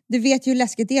du vet ju hur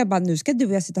läskigt det är. Bara, nu ska du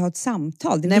och jag sitta och ha ett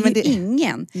samtal. Det vill ju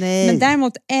ingen. Nej. Men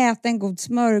däremot äta en god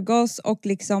smörgås och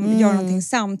liksom göra någonting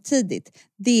samtidigt.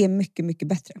 Det är mycket, mycket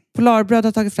bättre. Polarbröd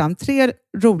har tagit fram 3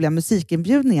 roliga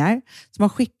musikinbjudningar som man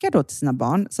skickar då till sina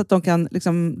barn. Så att de kan,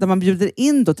 liksom, där man bjuder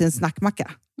in då till en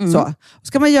snackmacka. Så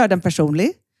ska man göra den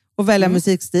personlig och välja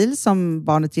musikstil som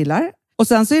barnet gillar. Och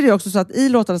sen så är det också så att i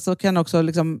låtarna så kan också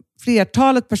liksom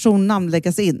flertalet personnamn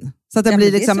läggas in. Så att det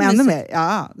blir liksom ännu mer.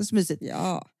 Ja, det är så mysigt.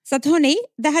 Ja. Så att hörni,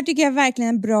 det här tycker jag är verkligen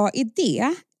en bra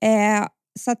idé.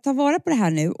 Så att ta vara på det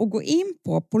här nu och gå in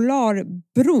på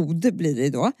polarbrod blir det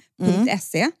då,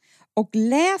 .se och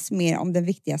läs mer om den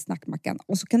viktiga snackmackan.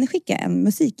 Och så kan ni skicka en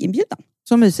musikinbjudan.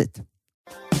 Så mysigt.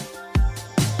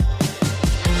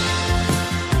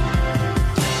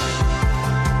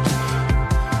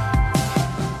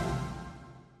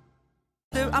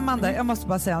 Du Amanda, jag måste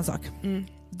bara säga en sak.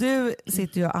 Du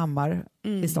sitter ju och ammar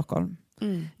i Stockholm.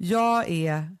 Jag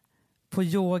är på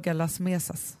yoga Las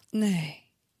Mesas. Nej.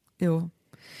 Jo.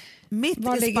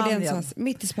 Var ligger det någonstans?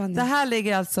 Mitt i Spanien. Det här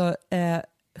ligger alltså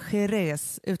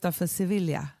Jerez utanför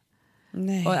Sevilla.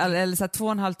 Nej. Eller så här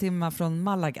 2,5 timmar från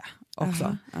Malaga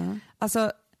också.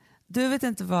 Alltså, du vet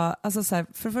inte vad... Alltså så här,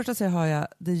 för det första så har jag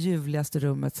det ljuvligaste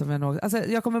rummet som jag någonsin... Alltså,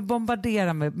 jag kommer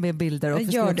bombardera med bilder och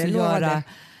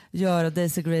göra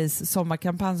Daisy Grays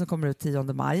sommarkampanj som kommer ut 10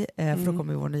 maj. För då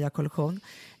kommer vår nya kollektion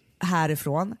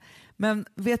härifrån. Men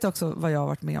vet du också vad jag har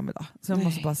varit med om idag? Så jag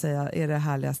måste bara säga, är det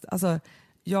härligaste. Alltså,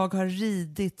 jag har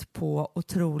ridit på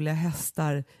otroliga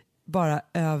hästar bara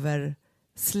över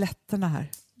slätterna här.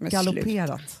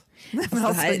 Galopperat. Men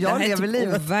alltså, jag lever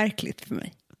livet. Overkligt för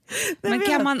mig. Men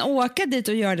kan man åka dit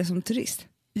och göra det som turist?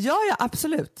 Ja,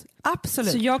 absolut.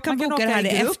 Absolut. Så jag kan boka det här i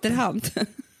efterhand.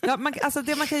 Ja, alltså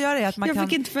det man kan göra är att man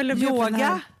kan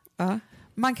yoga,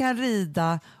 man kan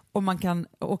rida och man kan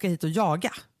åka hit och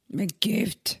jaga. Men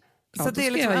gud, så det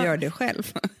är liksom jag gör det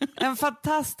själv. En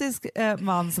fantastisk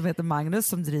man som heter Magnus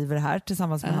som driver det här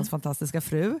tillsammans med hans fantastiska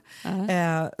fru.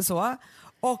 Så.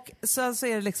 Och så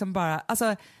är det liksom bara,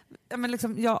 alltså, men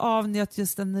liksom, jag avnjöt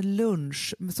just en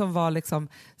lunch som var liksom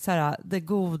såhär, det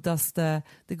godaste,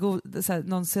 såhär,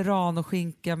 någon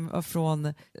serrano-skinka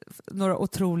från några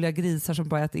otroliga grisar som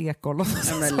bara äter ekoll.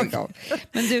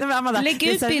 Men du, lägg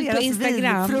ut bild på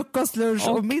Instagram. Frukost, lunch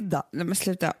och middag. Nej, men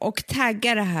sluta. Och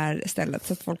tagga det här stället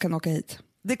så att folk kan åka hit.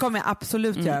 Det kommer jag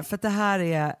absolut göra, för att det här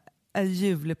är en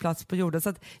ljuvlig plats på jorden. Så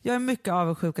att jag är mycket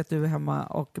avundsjuk att du är hemma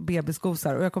och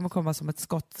bebisgosar och jag kommer komma som ett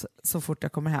skott så fort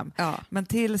jag kommer hem. Ja. Men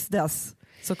tills dess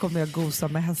så kommer jag gosa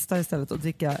med hästar istället och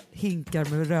dricka hinkar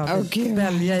med rödvin.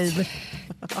 Välja i mig.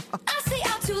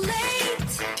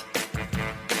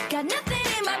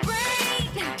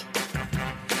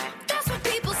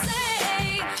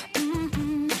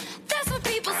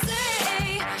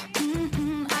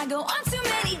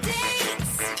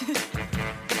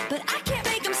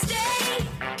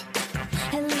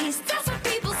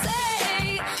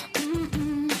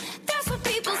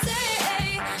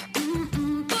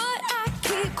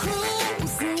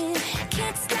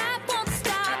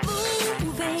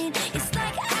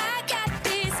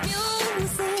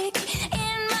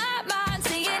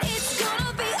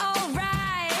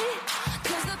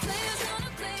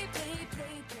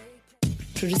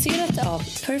 Producerat av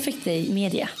Perfect Day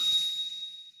Media.